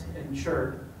pants and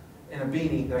shirt, and a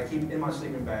beanie that I keep in my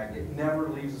sleeping bag. It never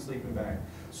leaves the sleeping bag.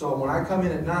 So when I come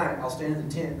in at night, I'll stand in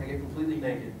the tent and I get completely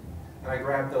naked. And I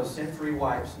grab those scent-free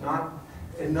wipes, none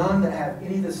that have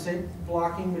any of the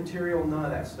scent-blocking material, none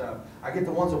of that stuff. I get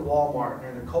the ones at Walmart,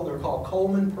 and they're called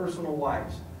Coleman Personal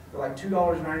Wipes. They're like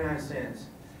 $2.99.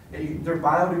 And they're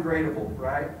biodegradable,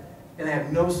 right? And they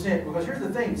have no scent. Because here's the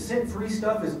thing, scent-free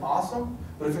stuff is awesome,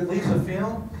 but if it leaves a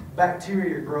film,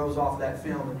 bacteria grows off that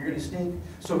film and you're going to stink.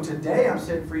 So today I'm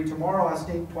scent-free, tomorrow I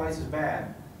stink twice as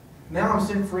bad. Now I'm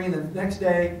scent-free and the next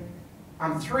day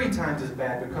I'm 3 times as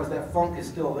bad because that funk is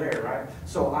still there, right?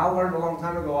 So I learned a long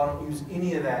time ago I don't use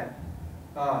any of that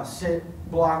scent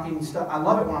blocking stuff. I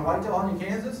love it when I'm whitetail hunting in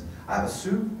Kansas. I have a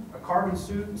suit, a carbon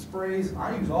suit and sprays.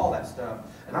 I use all that stuff.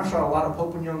 And I've shot a lot of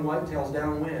Pope and Young whitetails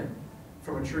downwind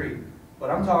from a tree. But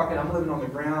I'm talking, I'm living on the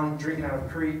ground, drinking out of a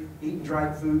creek, eating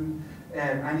dried food,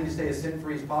 and I need to stay as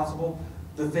scent-free as possible.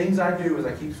 The things I do is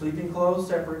I keep sleeping clothes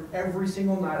separate every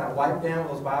single night. I wipe down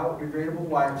with those biodegradable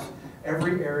wipes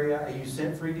every area. I use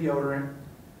scent-free deodorant,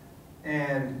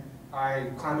 and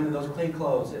I climb into those clean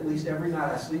clothes. At least every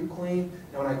night I sleep clean,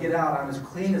 and when I get out, I'm as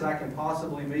clean as I can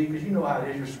possibly be, because you know how it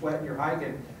is, you're sweating, you're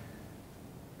hiking.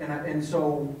 And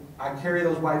so I carry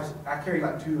those wipes, I carry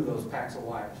like 2 of those packs of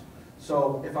wipes.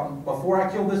 So before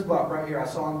I killed this buck right here, I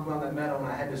saw him come on that meadow and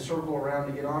I had to circle around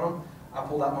to get on him. I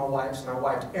pulled out my wipes and I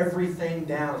wiped everything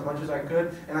down as much as I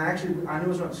could. And I knew I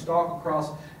was going to stalk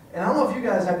across. And I don't know if you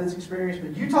guys had this experience,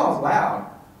 but Utah's loud.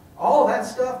 All of that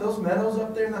stuff, those meadows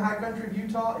up there in the high country of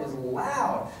Utah is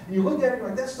loud. And you look at it you're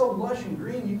like, that's so lush and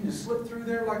green, you can just slip through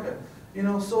there like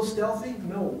so stealthy.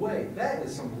 No way. That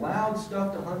is some loud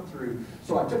stuff to hunt through.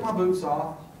 So I took my boots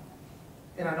off,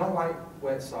 and I don't like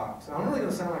wet socks. I'm really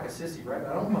going to sound like a sissy, right?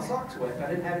 But I don't want my socks wet. I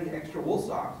didn't have any extra wool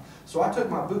socks. So I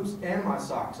took my boots and my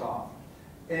socks off.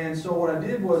 And so what I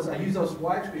did was I used those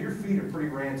wipes, because your feet are pretty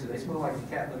rancid. They smell like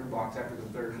the cat litter box after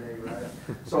the 3rd day, right?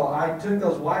 So I took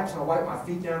those wipes and I wiped my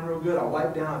feet down real good. I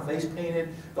wiped down, I face painted,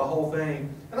 the whole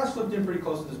thing. And I slipped in pretty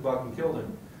close to this buck and killed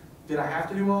him. Did I have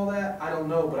to do all that? I don't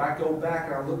know, but I go back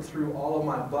and I look through all of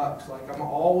my bucks. Like, I'm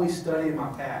always studying my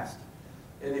past.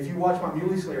 And if you watch my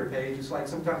Mule Slayer page, it's like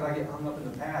sometimes I get hung up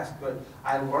in the past, but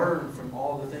I learn from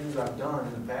all the things I've done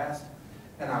in the past.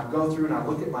 And I go through and I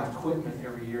look at my equipment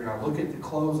every year, and I look at the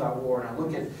clothes I wore, and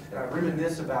I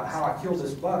reminisce about how I killed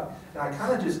this buck. And I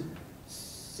kind of just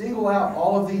single out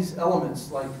all of these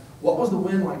elements, like what was the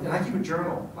wind like? And I keep a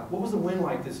journal. Like, what was the wind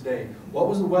like this day? What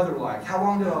was the weather like? How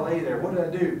long did I lay there? What did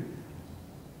I do?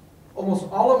 Almost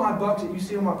all of my bucks that you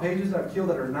see on my pages that I've killed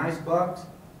that are nice bucks,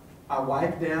 I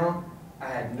wiped down. I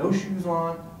had no shoes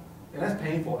on, and that's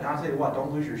painful. And I'll tell you what,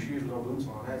 don't lose your shoes with no boots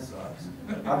on. That sucks.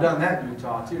 I've done that in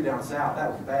Utah too, down south.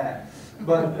 That was bad.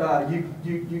 But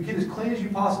you get as clean as you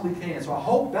possibly can. So I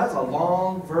hope that's a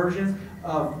long version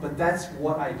of, but that's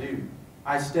what I do.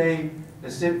 I stay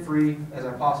as scent-free as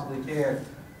I possibly can,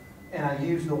 and I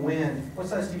use the wind. What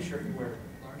size t-shirt you wear?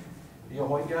 Large. Are you a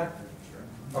white guy?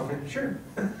 Sure. Okay, sure.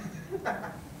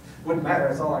 Wouldn't matter.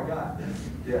 That's all I got.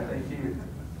 Yeah, thank you.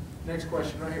 Next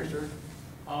question right here, sir.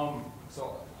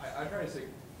 So I try to stay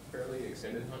fairly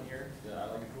extended hunt here.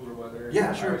 I like the cooler weather.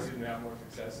 Yeah, sure. I always seem to have more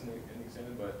success in the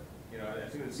extended, but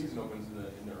as soon as the season opens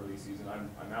in the early season,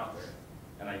 I'm out there,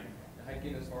 and I hike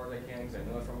in as far as I can because I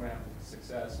know that's where I'm gonna have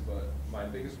success. But my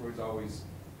biggest worry is always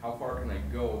how far can I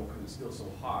go because it's still so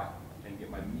hot and get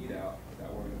my meat out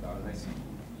without worrying about it. And I see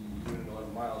you doing it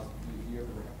 11 miles. Do you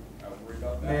ever worry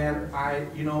about that? Man,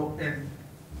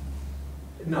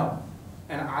 no.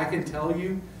 And I can tell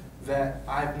you that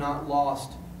I've not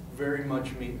lost very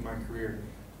much meat in my career.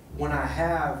 When I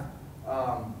have,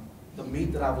 the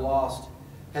meat that I've lost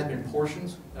has been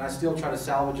portions, and I still try to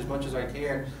salvage as much as I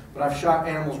can, but I've shot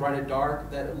animals right at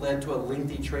dark that led to a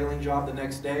lengthy trailing job the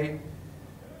next day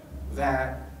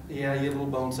that, yeah, you get a little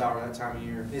bone sour that time of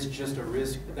year. It's just a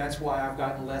risk. That's why I've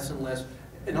gotten less and less.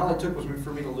 And all it took was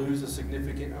for me to lose a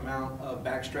significant amount of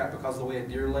backstrap because of the way a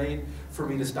deer laid, for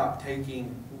me to stop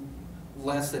taking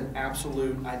less than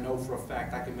absolute, I know for a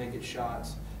fact I can make it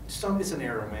shots. It's an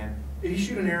arrow, man. If you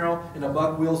shoot an arrow and a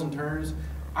buck wheels and turns,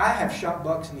 I have shot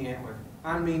bucks in the antler.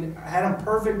 I mean, I had them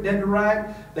perfect, dead to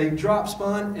right. They drop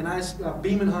spun, and a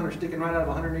beaming hunter sticking right out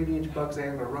of a 180-inch buck's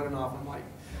antler running off. I'm like,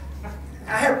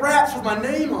 I have wraps with my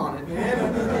name on it,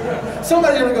 man.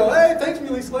 Somebody's going to go, hey, thanks,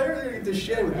 Mule Slayer. They're going to get this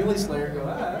shed with Mule Slayer and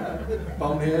go,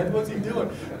 bonehead, what's he doing?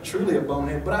 Truly a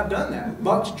bonehead, but I've done that.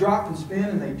 Bucks drop and spin,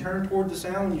 and they turn toward the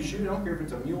sound when you shoot. I don't care if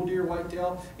it's a mule deer,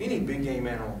 whitetail, any big game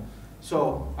animal.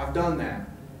 So I've done that,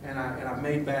 and I've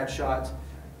made bad shots.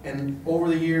 And over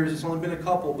the years, it's only been a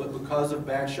couple, but because of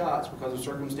bad shots, because of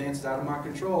circumstances out of my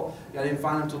control, I didn't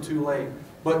find them until too late.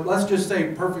 But let's just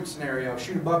say, perfect scenario,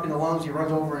 shoot a buck in the lungs, he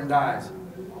runs over and dies.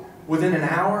 Within an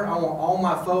hour, I want all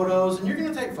my photos, and you're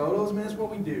going to take photos, man, that's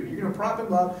what we do. You're going to prop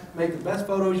him up, make the best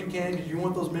photos you can, because you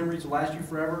want those memories to last you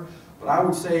forever. But I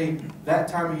would say, that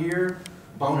time of year,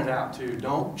 bone it out too.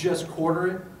 Don't just quarter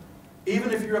it.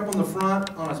 even if you're up on the front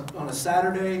on a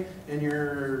Saturday and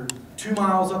you're 2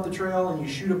 miles up the trail and you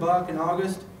shoot a buck in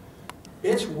August,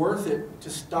 it's worth it to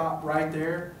stop right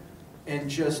there and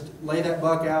just lay that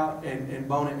buck out and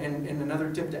bone it. And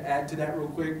another tip to add to that real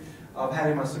quick, I've had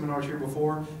in my seminars here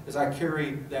before, is I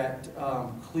carry that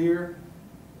clear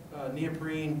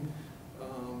neoprene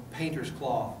painter's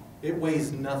cloth. It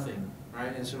weighs nothing, right?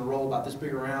 And it's in a roll about this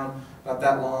big around, about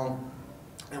that long.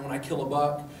 And when I kill a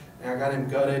buck, and I got him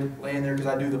gutted, laying there, because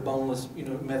I do the boneless,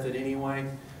 method anyway,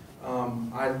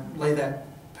 I lay that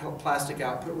plastic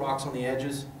out, put rocks on the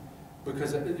edges,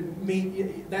 because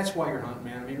meat, that's why you're hunting,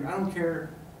 man. I mean, I don't care.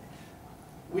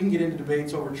 We can get into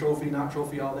debates over trophy, not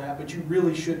trophy, all that, but you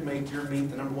really should make your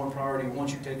meat the #1 priority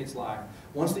once you take its life.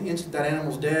 Once the instant that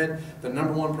animal's dead, the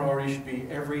 #1 priority should be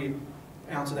every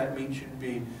ounce of that meat should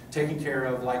be taken care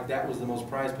of like that was the most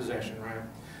prized possession, right?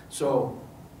 So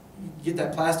you get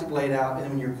that plastic laid out, and then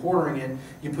when you're quartering it,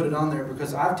 you put it on there,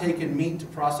 because I've taken meat to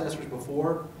processors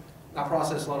before. I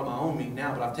process a lot of my own meat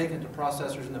now, but I've taken it to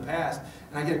processors in the past,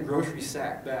 and I get a grocery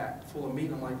sack back full of meat,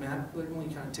 and I'm like, man, that really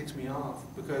kind of ticks me off,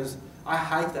 because I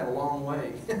hike that a long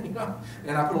way,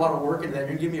 and I put a lot of work into that.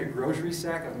 You're gonna give me a grocery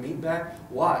sack of meat back?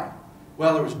 Why?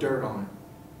 Well, there was dirt on it.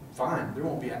 Fine, there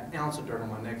won't be an ounce of dirt on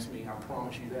my next meat, I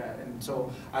promise you that. And so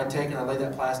I take and I lay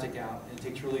that plastic out, and it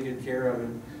takes really good care of it,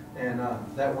 and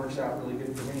that works out really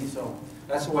good for me. So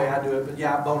that's the way I do it. But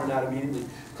yeah, I bone it out immediately.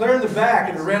 Clearing the back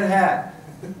in the red hat.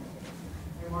 Hey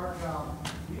Mark,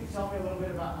 can you tell me a little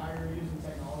bit about how you're using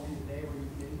technology today, where you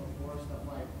did before, stuff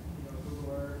like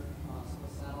Google Earth, some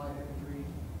of the satellite imagery,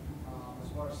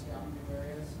 as far as scouting new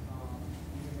areas,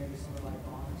 even maybe some of like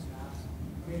Onyx maps.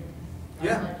 I mean,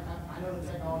 Yeah. I know the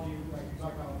technology, like you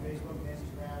talk about on Facebook and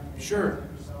Instagram. Sure.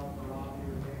 Yourself or Robbie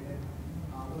or David,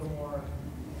 a little more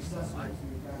accessible to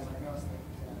guys like us.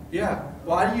 Yeah.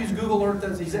 Well, I use Google Earth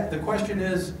as the question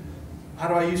is, how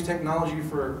do I use technology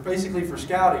basically for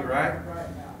scouting, right? Right.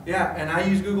 Yeah, and I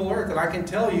use Google Earth, and I can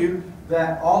tell you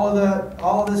that all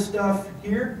of this stuff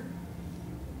here,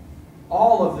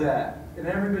 all of that, and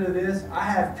every bit of this, I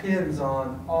have pins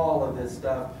on all of this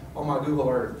stuff on my Google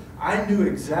Earth. I knew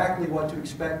exactly what to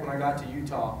expect when I got to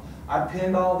Utah. I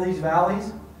pinned all these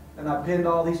valleys, and I pinned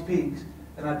all these peaks,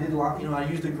 and I did, I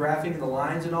used the graphing and the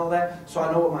lines and all that, so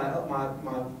I know what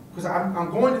because I'm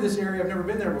going to this area, I've never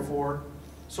been there before,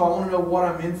 so I want to know what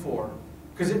I'm in for.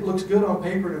 Because it looks good on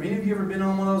paper. Have any of you ever been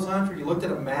on one of those hunts where you looked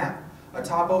at a map, a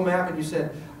topo map, and you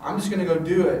said, I'm just going to go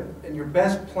do it, and your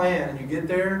best plan, and you get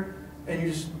there, and you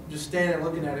just stand there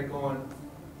looking at it going,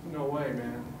 no way,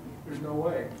 man. There's no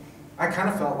way. I kind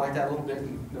of felt like that a little bit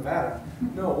in Nevada.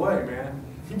 No way, man.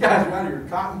 You guys are out of your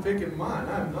cotton picking mine.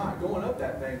 I'm not going up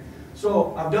that thing.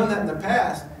 So I've done that in the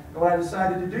past, and what I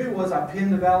decided to do was I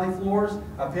pinned the valley floors,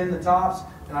 I pinned the tops,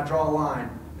 and I draw a line,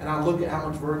 and I look at how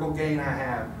much vertical gain I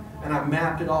have. And I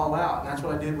mapped it all out, and that's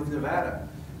what I did with Nevada.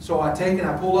 So I take and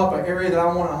I pull up an area that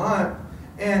I want to hunt,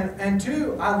 and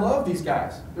two, I love these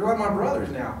guys. They're like my brothers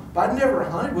now, but I'd never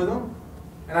hunted with them.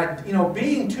 And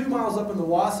being 2 miles up in the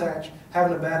Wasatch,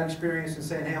 having a bad experience and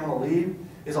saying, hey, I'm going to leave,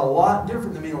 is a lot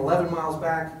different than being 11 miles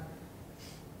back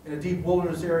in a deep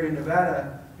wilderness area in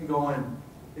Nevada and going,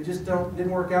 it just didn't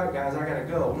work out, guys, I got to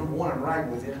go. Number one, I'm riding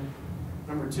with you.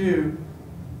 Number two,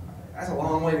 that's a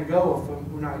long way to go if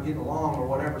we're not getting along or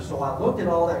whatever. So I looked at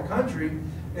all that country,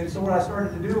 and so what I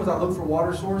started to do was I looked for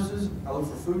water sources, I looked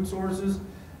for food sources,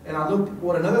 and I looked,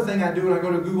 another thing I do when I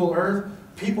go to Google Earth,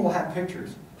 people have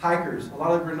pictures, hikers, a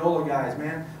lot of the granola guys,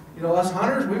 man. Us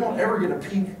hunters, we won't ever get a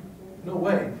peak, no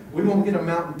way. We won't get a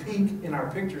mountain peak in our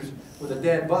pictures with a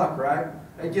dead buck, right?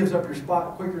 That gives up your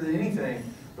spot quicker than anything.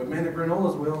 But man, the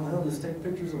granolas will, and they'll just take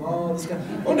pictures of all this kind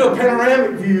of, we'll do a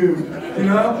panoramic view,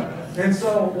 And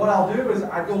so what I'll do is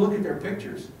I go look at their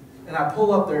pictures, and I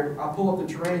pull up the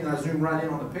terrain, and I zoom right in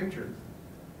on the picture.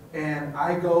 And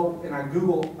I go and I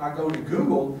go to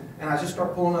Google, and I just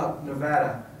start pulling up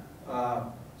Nevada,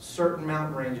 certain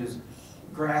mountain ranges,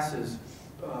 grasses,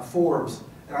 forbs,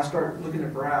 and I start looking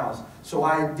at browse. So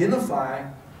I identify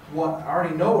I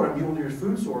already know what a mule deer's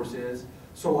food source is.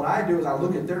 So what I do is I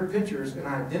look at their pictures and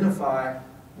I identify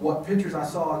what pictures I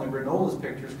saw in the granola's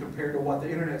pictures compared to what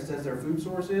the internet says their food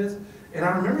source is. And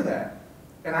I remember that.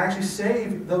 And I actually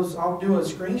save those, I'll do a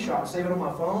screenshot, save it on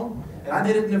my phone. And I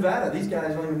did it in Nevada. These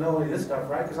guys don't even know any of this stuff,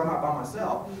 right? Because I'm not by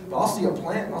myself. But I'll see a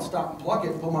plant and I'll stop and pluck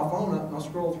it and pull my phone up and I'll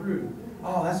scroll through.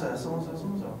 Oh, that's a so-and-so,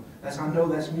 so-and-so. That's how I know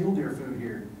that's mule deer food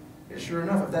here. And sure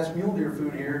enough, if that's mule deer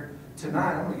food here,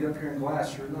 tonight, I'm going to get up here in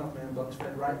glass. Sure enough, man, bucks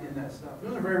fed right in that stuff. It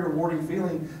was a very rewarding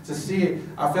feeling to see it.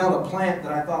 I found a plant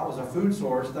that I thought was a food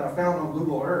source that I found on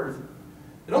Google Earth.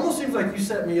 It almost seems like you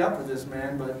set me up for this,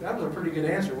 man, but that was a pretty good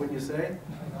answer, wouldn't you say?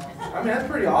 I mean, that's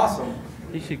pretty awesome.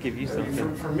 He should give you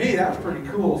something. For me, that was pretty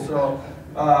cool. So,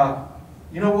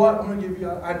 you know what? I'm gonna give you.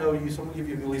 I know you, so I'm gonna give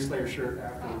you a Mule Slayer shirt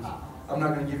afterwards. I'm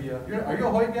not gonna give you. Are you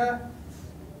a Hoyt guy?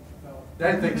 I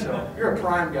didn't think so. You're a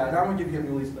Prime guy. Now I'm gonna give you a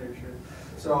Mule Slayer shirt.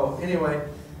 So anyway,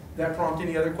 that prompt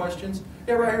any other questions?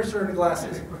 Yeah, right here, sir, in the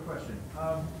glasses. Quick question.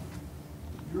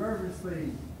 You're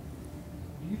obviously,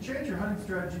 do you change your hunting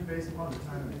strategy based upon the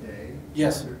time of the day?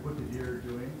 Yes. What the deer are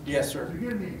doing? Yes, sir. So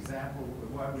give me an example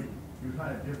of why would you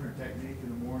hunt a different technique in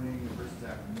the morning versus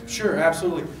afternoon? Sure,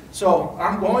 absolutely. So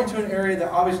I'm going to an area that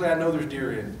obviously I know there's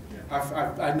deer in.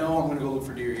 I know I'm going to go look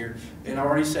for deer here. And I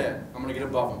already said, I'm going to get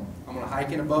above them. I'm going to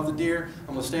hike in above the deer.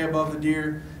 I'm going to stay above the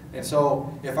deer. And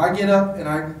so if I get up and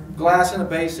I glass in a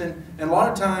basin, and a lot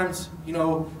of times, you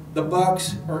know, the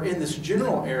bucks are in this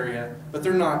general area, but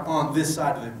they're not on this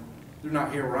side of they're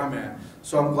not here where I'm at.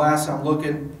 So I'm glassing, I'm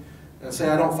looking, and say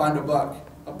I don't find a buck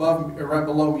above me, or right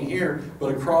below me here,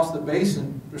 but across the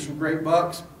basin, there's some great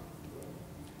bucks.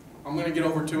 I'm going to get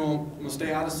over to them. I'm going to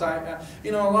stay out of sight.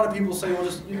 You know, a lot of people say, well,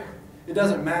 just, you know, it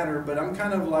doesn't matter, but I'm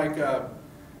kind of like,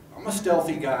 I'm a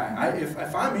stealthy guy.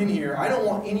 If I'm in here, I don't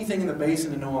want anything in the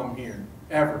basin to know I'm here,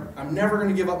 ever. I'm never going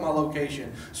to give up my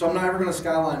location. So I'm not ever going to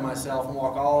skyline myself and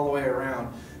walk all the way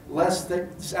around.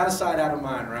 It's out of sight, out of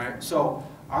mind, right? So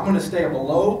I'm going to stay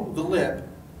below the lip,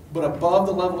 but above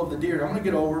the level of the deer. I'm going to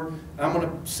get over, and I'm going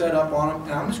to set up on them,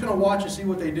 and I'm just going to watch and see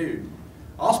what they do.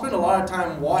 I'll spend a lot of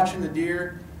time watching the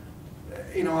deer.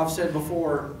 You know, I've said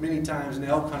before many times, and the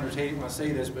elk hunters hate it when I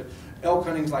say this, but elk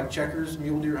hunting's like checkers,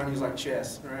 mule deer hunting's like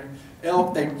chess, right?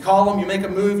 Elk, they call them, you make a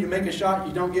move, you make a shot,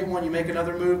 you don't get one, you make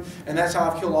another move, and that's how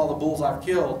I've killed all the bulls I've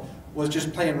killed, was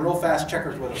just playing real fast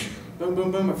checkers with them. Boom,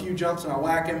 boom, boom, a few jumps and I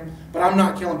whack him, but I'm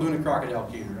not killing Boone and Crockett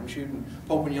elk either. I'm shooting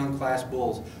Pope and Young class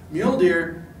bulls. Mule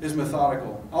deer is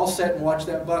methodical. I'll sit and watch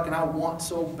that buck, and I want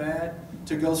so bad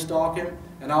to go stalk him,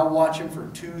 and I'll watch him for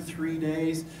 2-3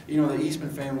 days. You know, the Eastman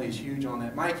family is huge on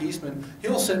that. Mike Eastman,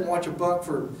 he'll sit and watch a buck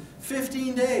for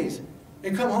 15 days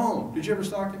and come home. Did you ever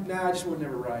stalk him? Nah, I just would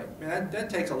never right. Man, that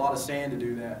takes a lot of sand to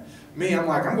do that. Me, I'm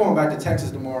like, I'm going back to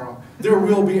Texas tomorrow. There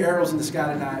will be arrows in the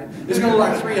sky tonight. It's going to look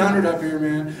like 300 up here,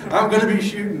 man. I'm going to be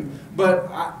shooting. But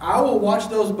I will watch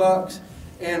those bucks,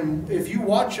 and if you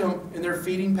watch them in their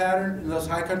feeding pattern in those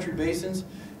high country basins,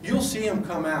 you'll see them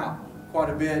come out quite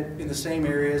a bit in the same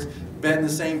areas, bed in the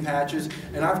same patches.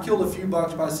 And I've killed a few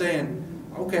bucks by saying,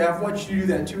 okay, I've watched you do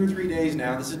that 2 or 3 days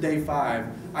now. This is day 5.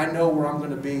 I know where I'm going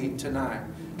to be tonight.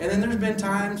 And then there's been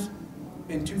times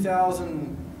in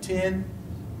 2010,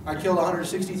 I killed a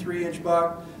 163-inch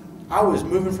buck. I was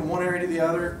moving from one area to the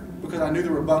other because I knew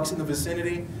there were bucks in the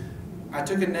vicinity. I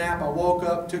took a nap, I woke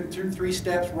up, took 2-3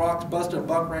 steps, rocks, busted a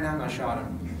buck, ran out, and I shot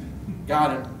him.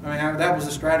 Got him. I mean, that was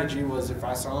the strategy, was if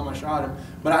I saw him, I shot him.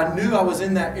 But I knew I was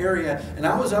in that area, and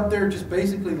I was up there just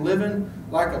basically living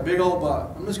like a big old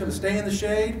buck. I'm just going to stay in the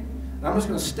shade, and I'm just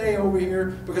going to stay over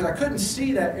here because I couldn't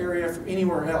see that area from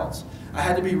anywhere else. I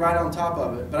had to be right on top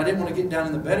of it, but I didn't want to get down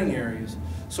in the bedding areas.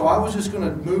 So I was just going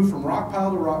to move from rock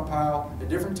pile to rock pile at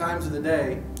different times of the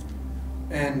day,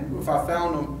 and if I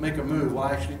found them, make a move. Well,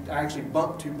 I actually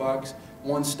bumped 2 bucks.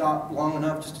 One stopped long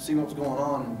enough just to see what was going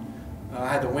on. I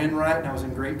had the wind right, and I was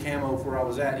in great camo for where I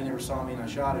was at. He never saw me, and I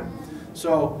shot him.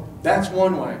 So that's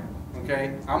one way,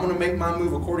 okay? I'm going to make my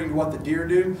move according to what the deer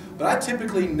do, but I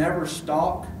typically never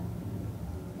stalk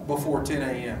before 10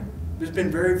 a.m. There's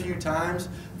been very few times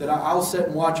that I'll sit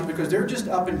and watch them because they're just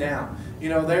up and down. You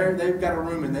know, they've got a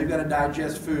rumen, they've got to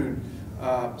digest food.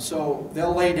 So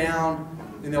they'll lay down,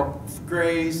 and they'll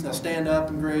graze, they'll stand up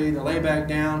and graze, they'll lay back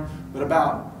down, but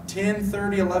about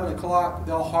 10:30, 11 o'clock,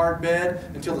 they'll hard bed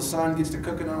until the sun gets to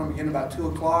cooking on them again about 2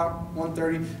 o'clock,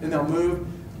 1:30, and they'll move.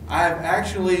 I've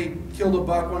actually killed a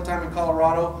buck one time in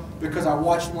Colorado because I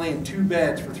watched him lay in 2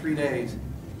 beds for 3 days.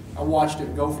 I watched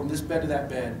him go from this bed to that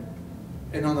bed.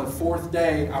 And on the 4th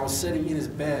day, I was sitting in his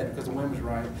bed because the wind was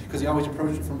right, because he always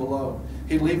approached it from below.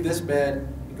 He'd leave this bed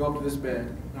and go up to this bed,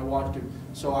 and I watched him.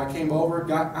 So I came over,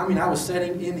 I was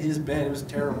sitting in his bed. It was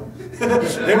terrible.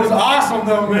 It was awesome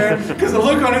though, man, because the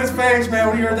look on his face, man,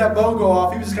 when he heard that bow go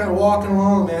off, he was just kind of walking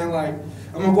along, man, like,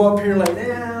 I'm going to go up here and lay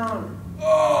down.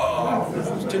 Oh, it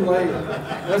was too late.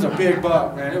 It was a big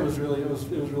buck, man. It was really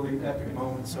an epic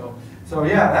moment. So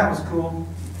yeah, that was cool.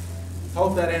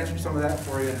 Hope that answered some of that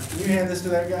for you. Can you hand this to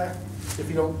that guy? If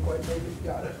you don't quite make it,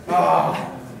 got it.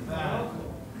 Oh.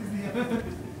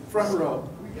 Front row.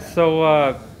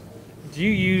 So, do you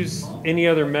use any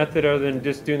other method other than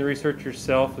just doing the research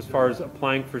yourself as far as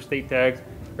applying for state tags?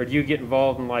 Or do you get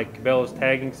involved in like Cabela's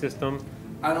tagging system?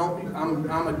 I don't,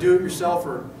 I'm a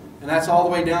do-it-yourselfer. And that's all the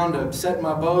way down to setting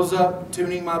my bows up,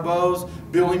 tuning my bows,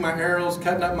 building my arrows,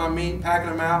 cutting up my meat,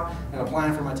 packing them out, and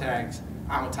applying for my tags.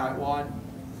 I'm a tightwad.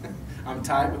 I'm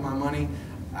tight with my money.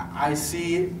 I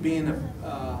see it being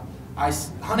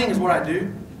hunting is what I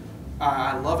do.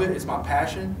 I love it. It's my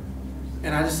passion.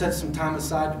 And I just set some time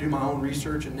aside to do my own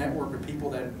research and network with people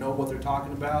that know what they're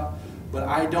talking about. But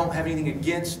I don't have anything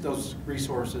against those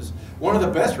resources. One of the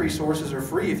best resources are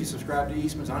free if you subscribe to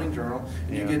Eastman's Hunting Journal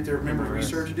and you get their member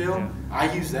research deal. Yeah.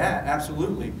 I use that,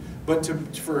 absolutely. But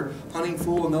for Hunting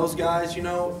Fool and those guys, you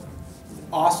know,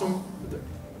 awesome,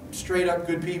 straight up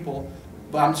good people.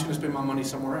 But I'm just going to spend my money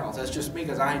somewhere else. That's just me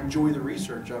because I enjoy the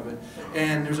research of it.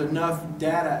 And there's enough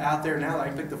data out there now that I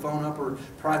can pick the phone up or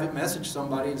private message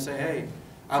somebody and say, hey,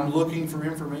 I'm looking for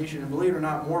information. And believe it or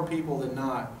not, more people than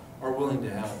not are willing to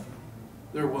help.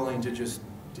 They're willing to just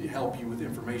help you with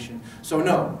information. So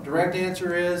no, direct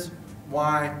answer is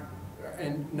why,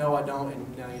 and no I don't,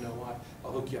 and now you know why.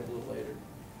 I'll hook you up a little later.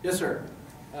 Yes, sir.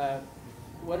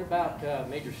 What about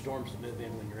major storms that move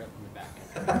in when you're up in the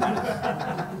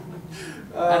backcountry?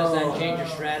 How does that change your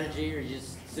strategy, or you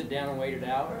just sit down and wait it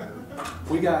out?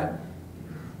 We got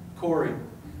Corey.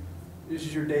 This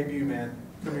is your debut, man.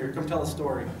 Come here, come tell a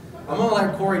story. I'm gonna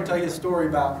let Corey tell you a story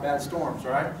about bad storms,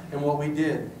 right? And what we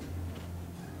did.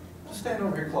 Just stand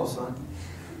over here close, son.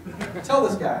 Tell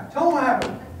this guy. Tell him what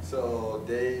happened. So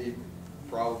day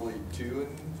probably 2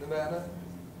 in Nevada.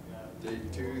 Day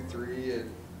 2, 3,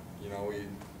 you know,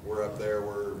 we're up there.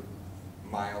 We're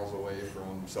miles away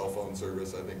from cell phone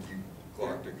service. I think you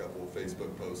clocked a couple of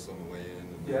Facebook posts on the way in.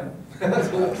 And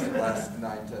Yeah. last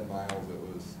 9, 10 miles,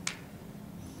 it was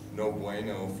no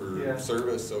bueno for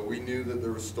service. So we knew that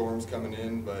there were storms coming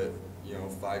in, but you know,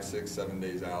 5, 6, 7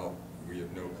 days out, we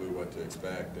have no clue what to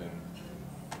expect. And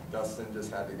Dustin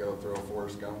just had to go throw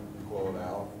Forrest Gump and quote it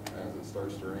out as it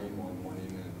starts to rain one morning,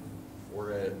 and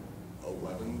we're at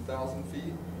 11,000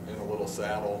 feet in a little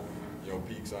saddle, you know,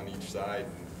 peaks on each side.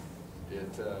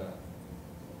 And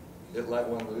it let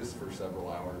one loose for several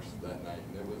hours that night,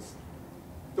 and it was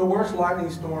the worst lightning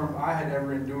storm I had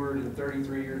ever endured in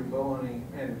 33 years of bow hunting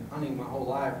and hunting my whole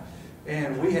life.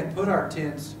 And we had put our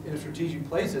tents in strategic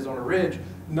places on a ridge,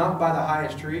 not by the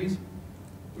highest trees.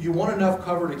 You want enough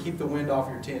cover to keep the wind off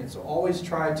your tent. So always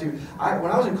try to,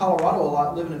 when I was in Colorado a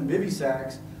lot, living in bivy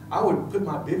sacks, I would put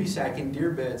my bivy sack in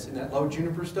deer beds in that low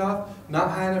juniper stuff, not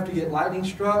high enough to get lightning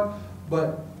struck,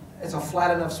 but it's a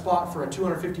flat enough spot for a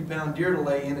 250-pound deer to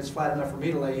lay in. It's flat enough for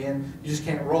me to lay in. You just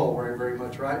can't roll very, very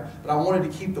much, right? But I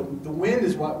wanted to keep the wind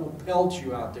is what will pelt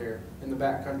you out there in the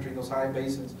backcountry, those high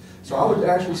basins. So I would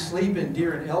actually sleep in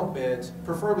deer and elk beds,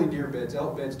 preferably deer beds.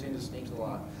 Elk beds tend to sneak a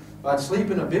lot. But I'd sleep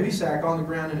in a bivy sack on the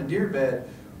ground in a deer bed.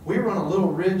 We were on a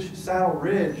little ridge, saddle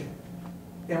ridge,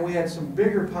 and we had some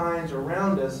bigger pines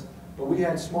around us, but we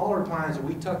had smaller pines that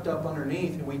we tucked up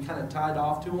underneath and we kind of tied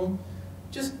off to them.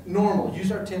 Just normal,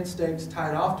 use our tent stakes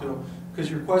tied off to them,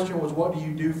 because your question was, what do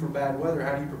you do for bad weather?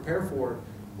 How do you prepare for it?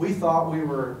 We thought we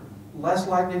were less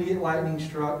likely to get lightning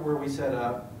struck where we set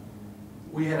up.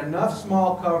 We had enough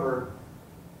small cover,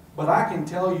 but I can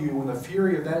tell you when the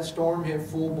fury of that storm hit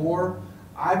full bore,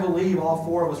 I believe all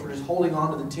 4 of us were just holding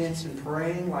on to the tents and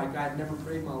praying like I'd never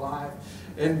prayed in my life.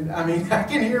 And I mean, I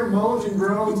can hear moans and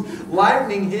groans,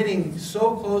 lightning hitting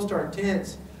so close to our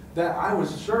tents that I was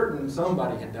certain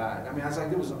somebody had died. I mean, I was like,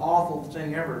 it was an awful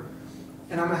thing ever.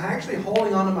 And I'm actually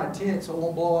holding onto my tent so it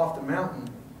won't blow off the mountain.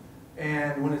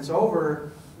 And when it's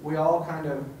over, we all kind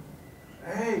of,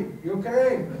 hey, you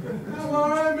okay? I'm all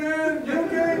right, man, you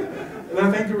okay? And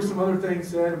I think there were some other things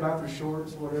said about their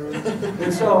shorts, whatever.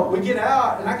 And so we get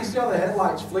out, and I can see all the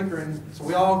headlights flickering. So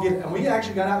we all get, and we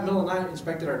actually got out in the middle of the night and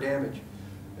inspected our damage.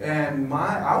 And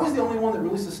I was the only one that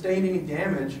really sustained any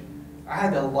damage. I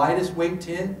had the lightest weight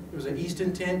tent. It was an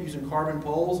Easton tent using carbon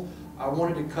poles. I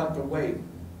wanted to cut the weight,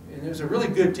 and it was a really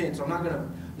good tent. So I'm not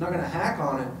gonna hack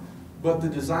on it. But the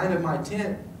design of my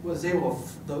tent was able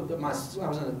to. I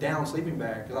was in a down sleeping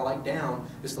bag because I like down.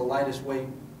 It's the lightest weight,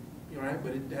 right?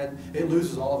 But it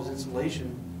loses all of its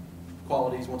insulation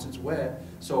qualities once it's wet.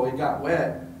 So it got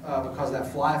wet because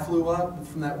that fly flew up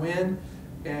from that wind,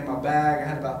 and my bag. I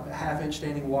had about a half-inch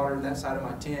standing water in that side of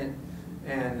my tent.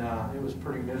 And it was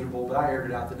pretty miserable, but I aired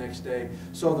it out the next day.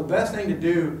 So the best thing to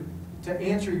do to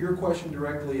answer your question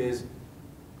directly is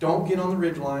don't get on the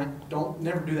ridge line.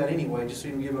 Never do that anyway, just so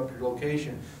you don't give up your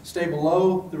location. Stay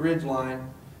below the ridge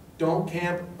line. Don't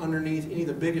camp underneath any of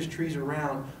the biggest trees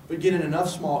around, but get in enough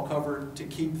small cover to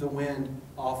keep the wind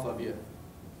off of you.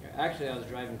 Actually, I was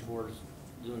driving towards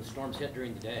when the storms hit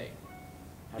during the day.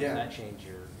 How does that change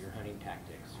your hunting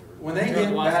tactics? When they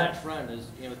get Wasatch Front is,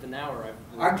 you know, within an hour,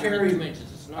 I carry 2 inches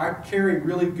of snow. I carry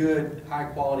really good, high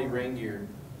quality rain gear.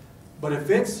 But if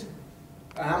it's,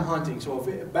 and I'm hunting, so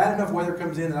if bad enough weather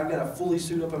comes in and I've got to fully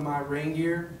suit up in my rain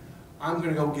gear, I'm going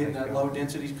to go get in that low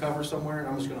density cover somewhere, and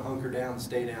I'm just going to hunker down and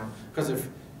stay down. Because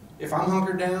if I'm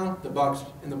hunkered down, the bucks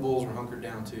and the bulls are hunkered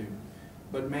down too.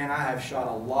 But man, I have shot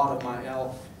a lot of my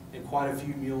elk and quite a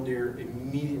few mule deer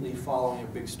immediately following a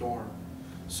big storm.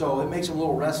 So it makes them a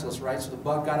little restless, right? So the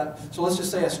buck got up. So let's just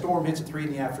say a storm hits at 3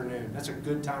 in the afternoon. That's a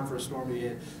good time for a storm to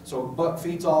hit. So buck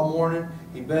feeds all morning.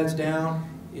 He beds down,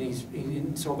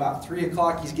 and so about 3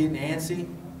 o'clock he's getting antsy.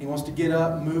 He wants to get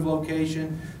up, move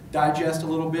location, digest a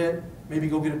little bit, maybe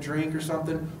go get a drink or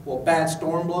something. Well, a bad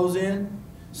storm blows in.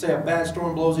 Say a bad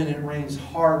storm blows in and it rains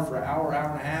hard for an hour,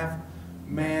 hour and a half.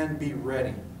 Man, be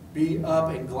ready. Be up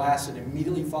and glassing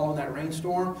immediately following that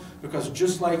rainstorm, because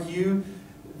just like you,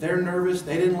 they're nervous,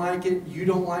 they didn't like it, you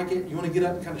don't like it, you want to get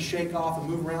up and kind of shake off and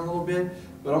move around a little bit,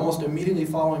 but almost immediately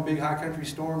following big high country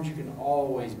storms, you can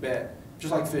always bet,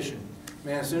 just like fishing.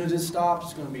 Man, as soon as it stops,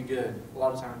 it's going to be good. A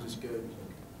lot of times it's good. There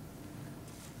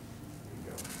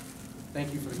you go.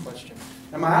 Thank you for the question.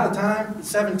 Am I out of time? It's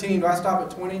 17. Do I stop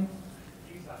at 20?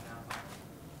 He's up now.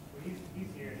 Well, he's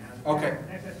here now. Okay.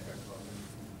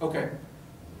 Okay.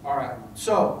 All right.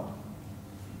 So,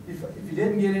 if you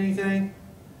didn't get anything,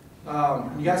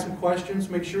 you got some questions,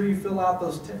 make sure you fill out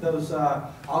those,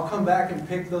 I'll come back and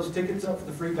pick those tickets up for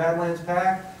the free Badlands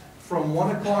Pack. From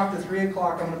 1 o'clock to 3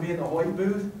 o'clock, I'm going to be in the Hoyt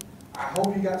booth. I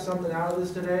hope you got something out of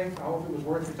this today. I hope it was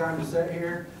worth your time to sit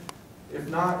here. If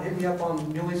not, hit me up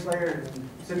on Muley Slayer and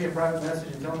send me a private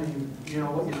message and tell me you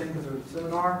know what you think of the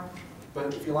seminar.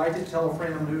 But if you liked it, tell a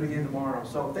friend I'm going to do it again tomorrow.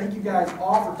 So thank you guys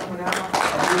all for coming out.